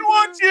 We didn't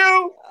want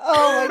you.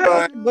 Oh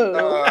my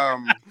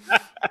God.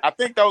 I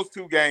think those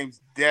 2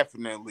 games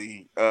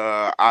definitely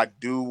I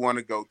do want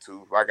to go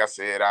to. Like I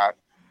said,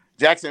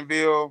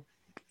 Jacksonville,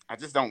 I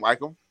just don't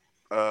like them.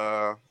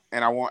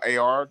 And I want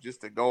AR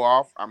just to go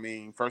off. I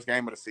mean, first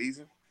game of the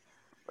season.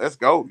 Let's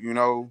go.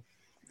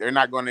 They're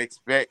not going to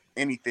expect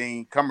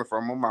anything coming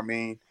from him. I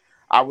mean,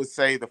 I would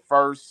say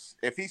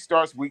if he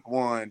starts week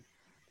 1,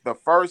 the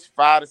first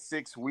 5 to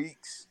 6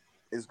 weeks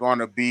is going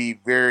to be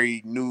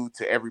very new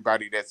to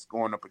everybody that's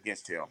going up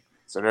against him.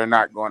 So they're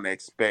not going to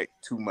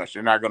expect too much.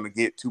 They're not going to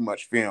get too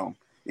much film,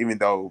 even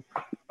though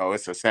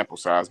it's a sample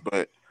size.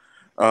 But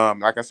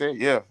like I said,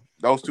 yeah,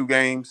 those two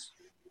games,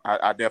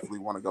 I definitely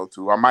want to go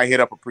to. I might hit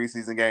up a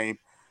preseason game,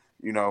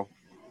 you know,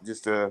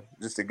 just to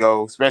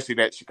go, especially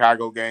that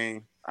Chicago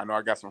game. I know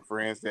I got some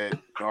friends that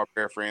are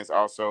Bear friends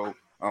also.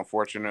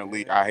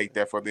 Unfortunately, I hate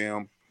that for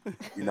them.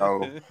 You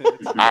know,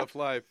 It's a tough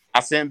life.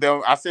 I send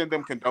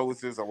them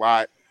condolences a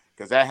lot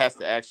because that has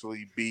to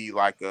actually be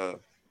like a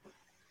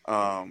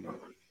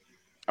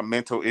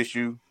mental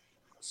issue.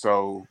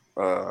 So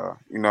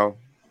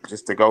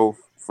just to go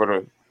for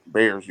the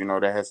Bears,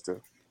 that has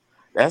to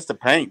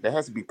that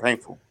has to be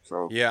painful.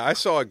 So Yeah, I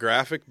saw a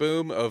graphic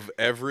boom of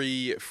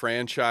every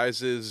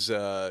franchise's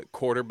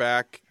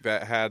quarterback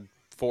that had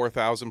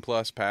 4,000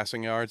 plus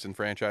passing yards in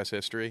franchise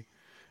history.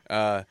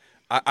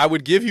 I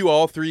would give you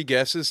all three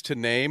guesses to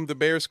name the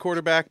Bears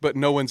quarterback, but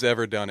no one's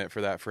ever done it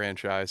for that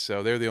franchise,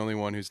 so they're the only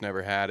one who's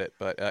never had it.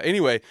 But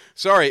anyway,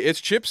 sorry,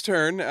 it's Chip's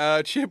turn.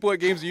 Chip,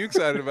 what games are you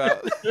excited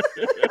about?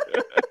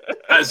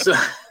 So,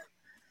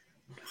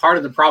 part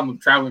of the problem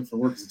of traveling for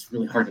work is it's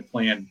really hard to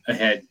plan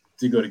ahead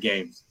to go to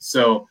games.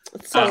 So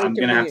I'm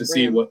going to have to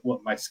see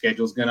what my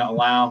schedule is going to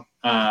allow.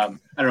 I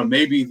don't know,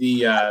 maybe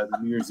the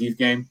New Year's Eve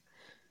game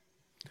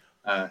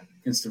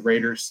against the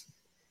Raiders,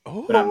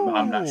 but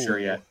I'm not sure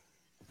yet.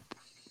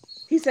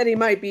 He said he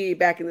might be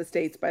back in the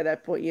States by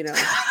that point,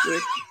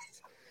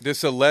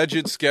 This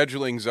alleged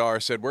scheduling czar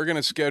said, we're going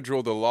to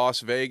schedule the Las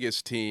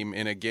Vegas team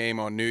in a game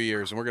on New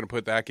Year's, and we're going to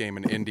put that game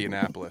in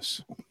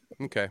Indianapolis.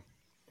 Okay.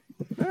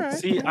 All right.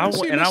 See, I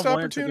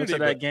wanted to go to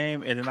that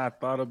game, and then I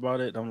thought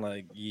about it. I'm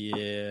like,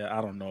 yeah, I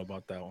don't know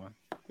about that one.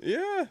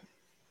 Yeah.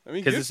 I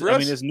mean, because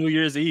it's New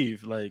Year's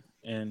Eve,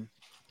 and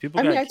people.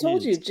 I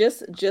told you,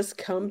 just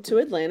come to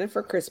Atlanta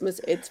for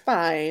Christmas. It's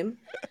fine.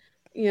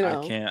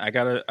 I can't.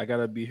 I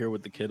gotta be here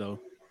with the kiddo.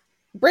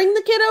 Bring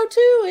the kiddo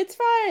too. It's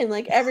fine.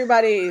 Like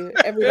everybody,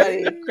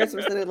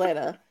 Christmas in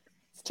Atlanta.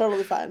 It's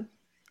totally fine.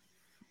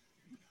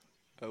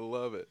 I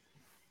love it.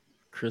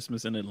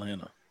 Christmas in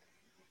Atlanta.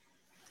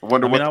 I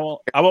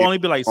will only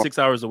be like 6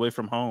 hours away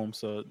from home,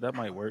 so that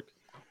might work.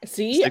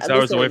 See, 6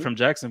 hours away from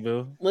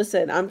Jacksonville.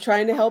 Listen, I'm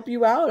trying to help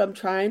you out. I'm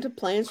trying to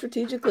plan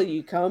strategically.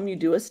 You come, you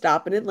do a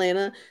stop in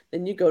Atlanta,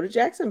 then you go to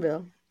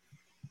Jacksonville.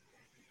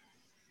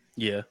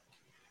 Yeah.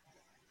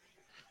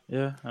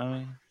 Yeah, I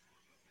mean,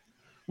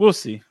 we'll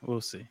see.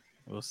 I'm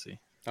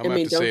gonna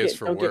have to say it's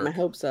for work. Don't get my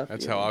hopes up.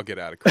 That's how I'll get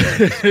out of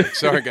Christmas.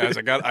 Sorry, guys,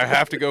 I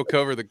have to go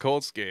cover the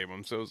Colts game.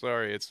 I'm so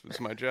sorry. It's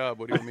my job.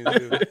 What do you want me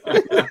to do?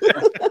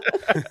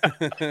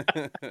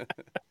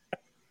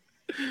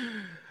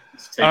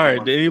 All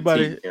right. Did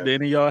any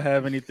of y'all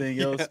have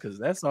anything else? Because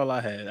that's all I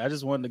had. I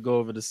just wanted to go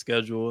over the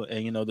schedule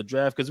and the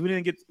draft because we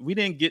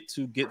didn't get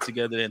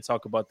together and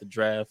talk about the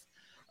draft.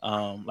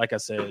 Like I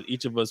said,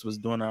 each of us was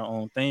doing our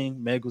own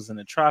thing. Meg was in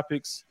the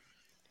tropics.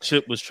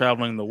 Chip was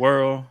traveling the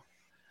world.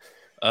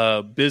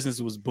 Business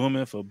was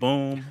booming for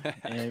Boom.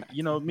 And,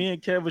 me and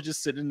Kev were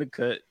just sitting in the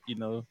cut,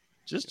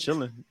 just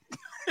chilling.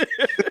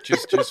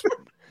 just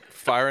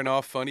firing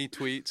off funny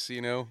tweets,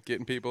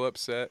 getting people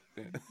upset.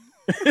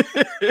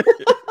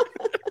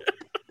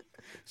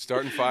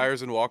 Starting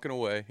fires and walking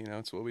away.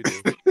 That's what we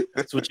do.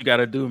 That's what you got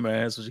to do,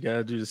 man. That's what you got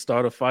to do. Just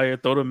start a fire,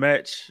 throw the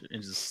match,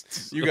 and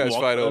just you guys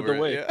fight over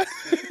it. Yeah.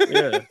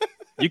 Yeah.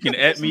 You can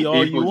at me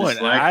all you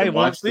want. I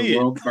won't see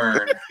it.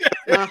 Burn.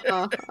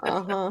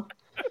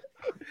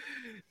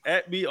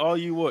 At me all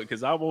you want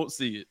because I won't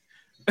see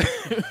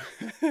it.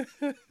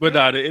 But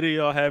did any of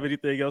y'all have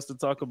anything else to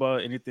talk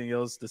about? Anything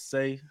else to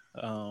say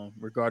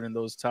regarding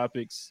those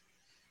topics?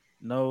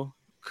 No?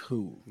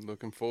 Cool.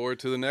 Looking forward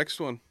to the next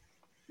one.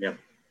 Yep.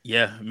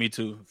 Yeah, me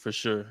too, for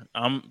sure.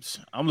 I'm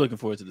looking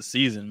forward to the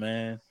season,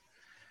 man.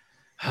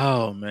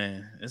 Oh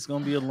man, it's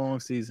gonna be a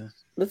long season.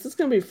 This is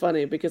gonna be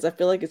funny because I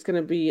feel like it's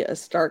gonna be a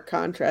stark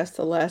contrast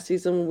to last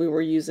season when we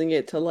were using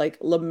it to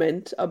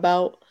lament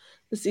about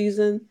the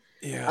season.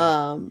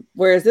 Yeah.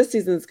 Whereas this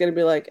season it's gonna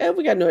be like,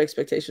 we got no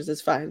expectations.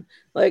 It's fine.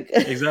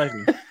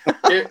 Exactly.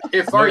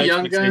 if our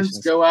young guns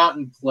go out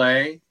and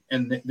play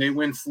and they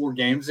win 4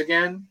 games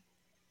again.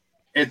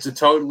 It's a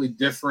totally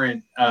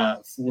different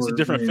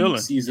feeling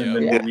season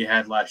than what we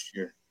had last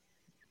year.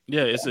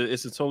 Yeah, it's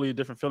a totally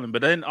different feeling.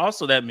 But then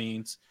also that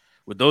means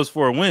with those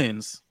 4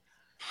 wins,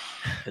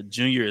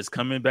 Junior is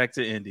coming back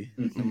to Indy.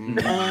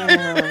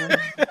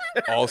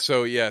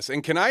 Also, yes.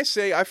 And can I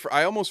say,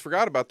 I almost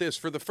forgot about this.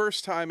 For the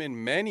first time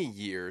in many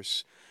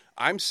years,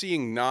 I'm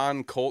seeing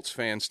non-Colts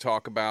fans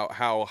talk about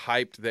how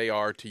hyped they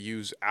are to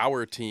use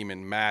our team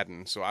in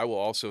Madden. So I will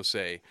also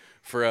say,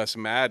 for us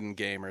Madden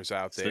gamers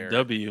out there. It's a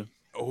W.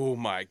 Oh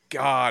my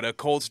God, a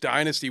Colts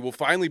dynasty will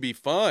finally be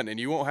fun, and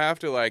you won't have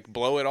to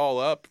blow it all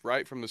up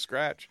right from the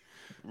scratch.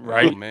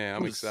 Right? Oh man,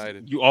 I'm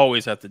excited. You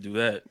always have to do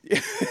that.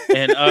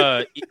 And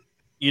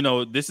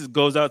this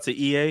goes out to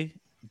EA.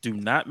 Do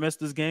not mess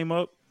this game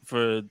up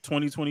for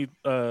 2020.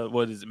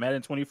 What is it,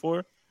 Madden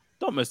 24?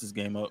 Don't mess this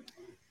game up.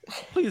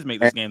 Please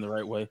make this game the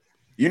right way.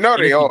 They are.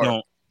 They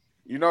are.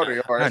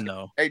 I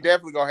know. They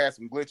definitely gonna have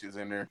some glitches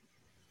in there.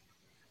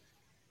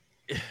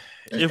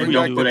 If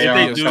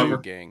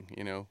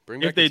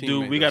they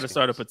do, we got to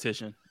start a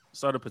petition.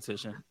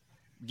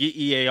 Get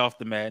EA off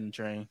the Madden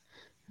train.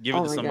 Give it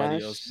Oh to my somebody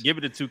gosh. else. Give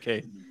it to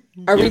 2K.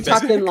 Are we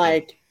Exactly. talking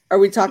like? Are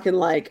we talking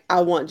like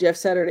I want Jeff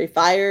Saturday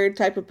fired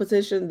type of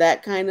position?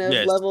 That kind of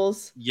Yes.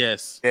 levels?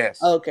 Yes.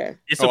 Yes. Okay.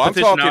 It's a I'm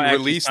petition talking I'll actually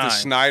release the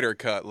sign. Snyder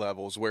cut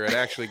levels where it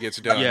actually gets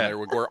done. Yeah. There,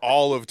 where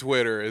all of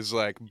Twitter is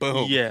like,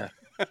 boom. Yeah.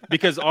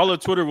 Because all of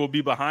Twitter will be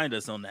behind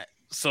us on that.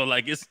 So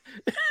like it's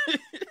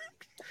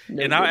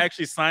No and I'll good.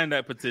 actually sign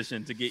that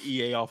petition to get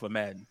EA off of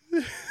Madden.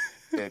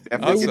 Yeah, I'll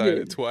No, you sign did.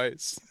 it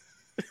twice.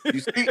 You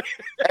see,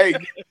 hey,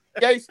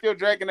 they still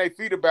dragging their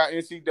feet about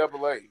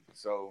NCAA.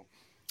 So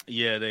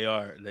Yeah, they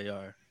are. They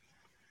are.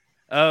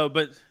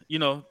 But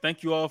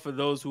thank you all for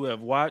those who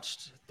have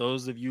watched.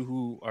 Those of you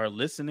who are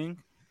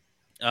listening.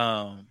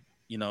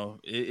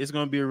 It's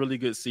going to be a really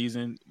good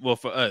season. Well,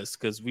 for us,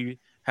 because we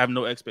have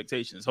no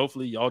expectations.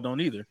 Hopefully, y'all don't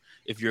either.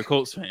 If you're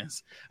Colts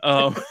fans.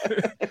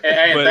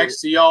 Hey, but, thanks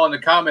to y'all in the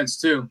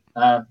comments too.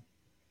 Come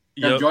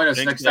join us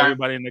thanks next to time.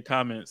 everybody in the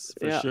comments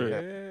for Yeah.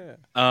 sure.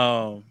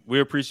 Yeah. We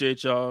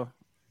appreciate y'all.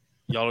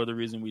 Y'all are the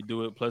reason we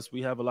do it. Plus,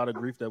 we have a lot of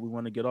grief that we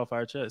want to get off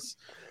our chests.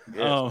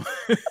 yes.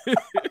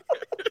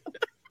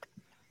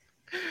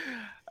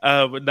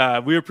 But nah,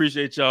 we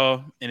appreciate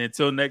y'all. And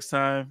until next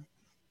time,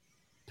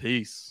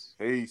 peace.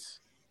 Peace.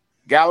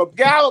 Gallop,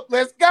 gallop.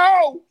 Let's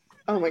go.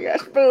 Oh my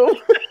gosh. Boom.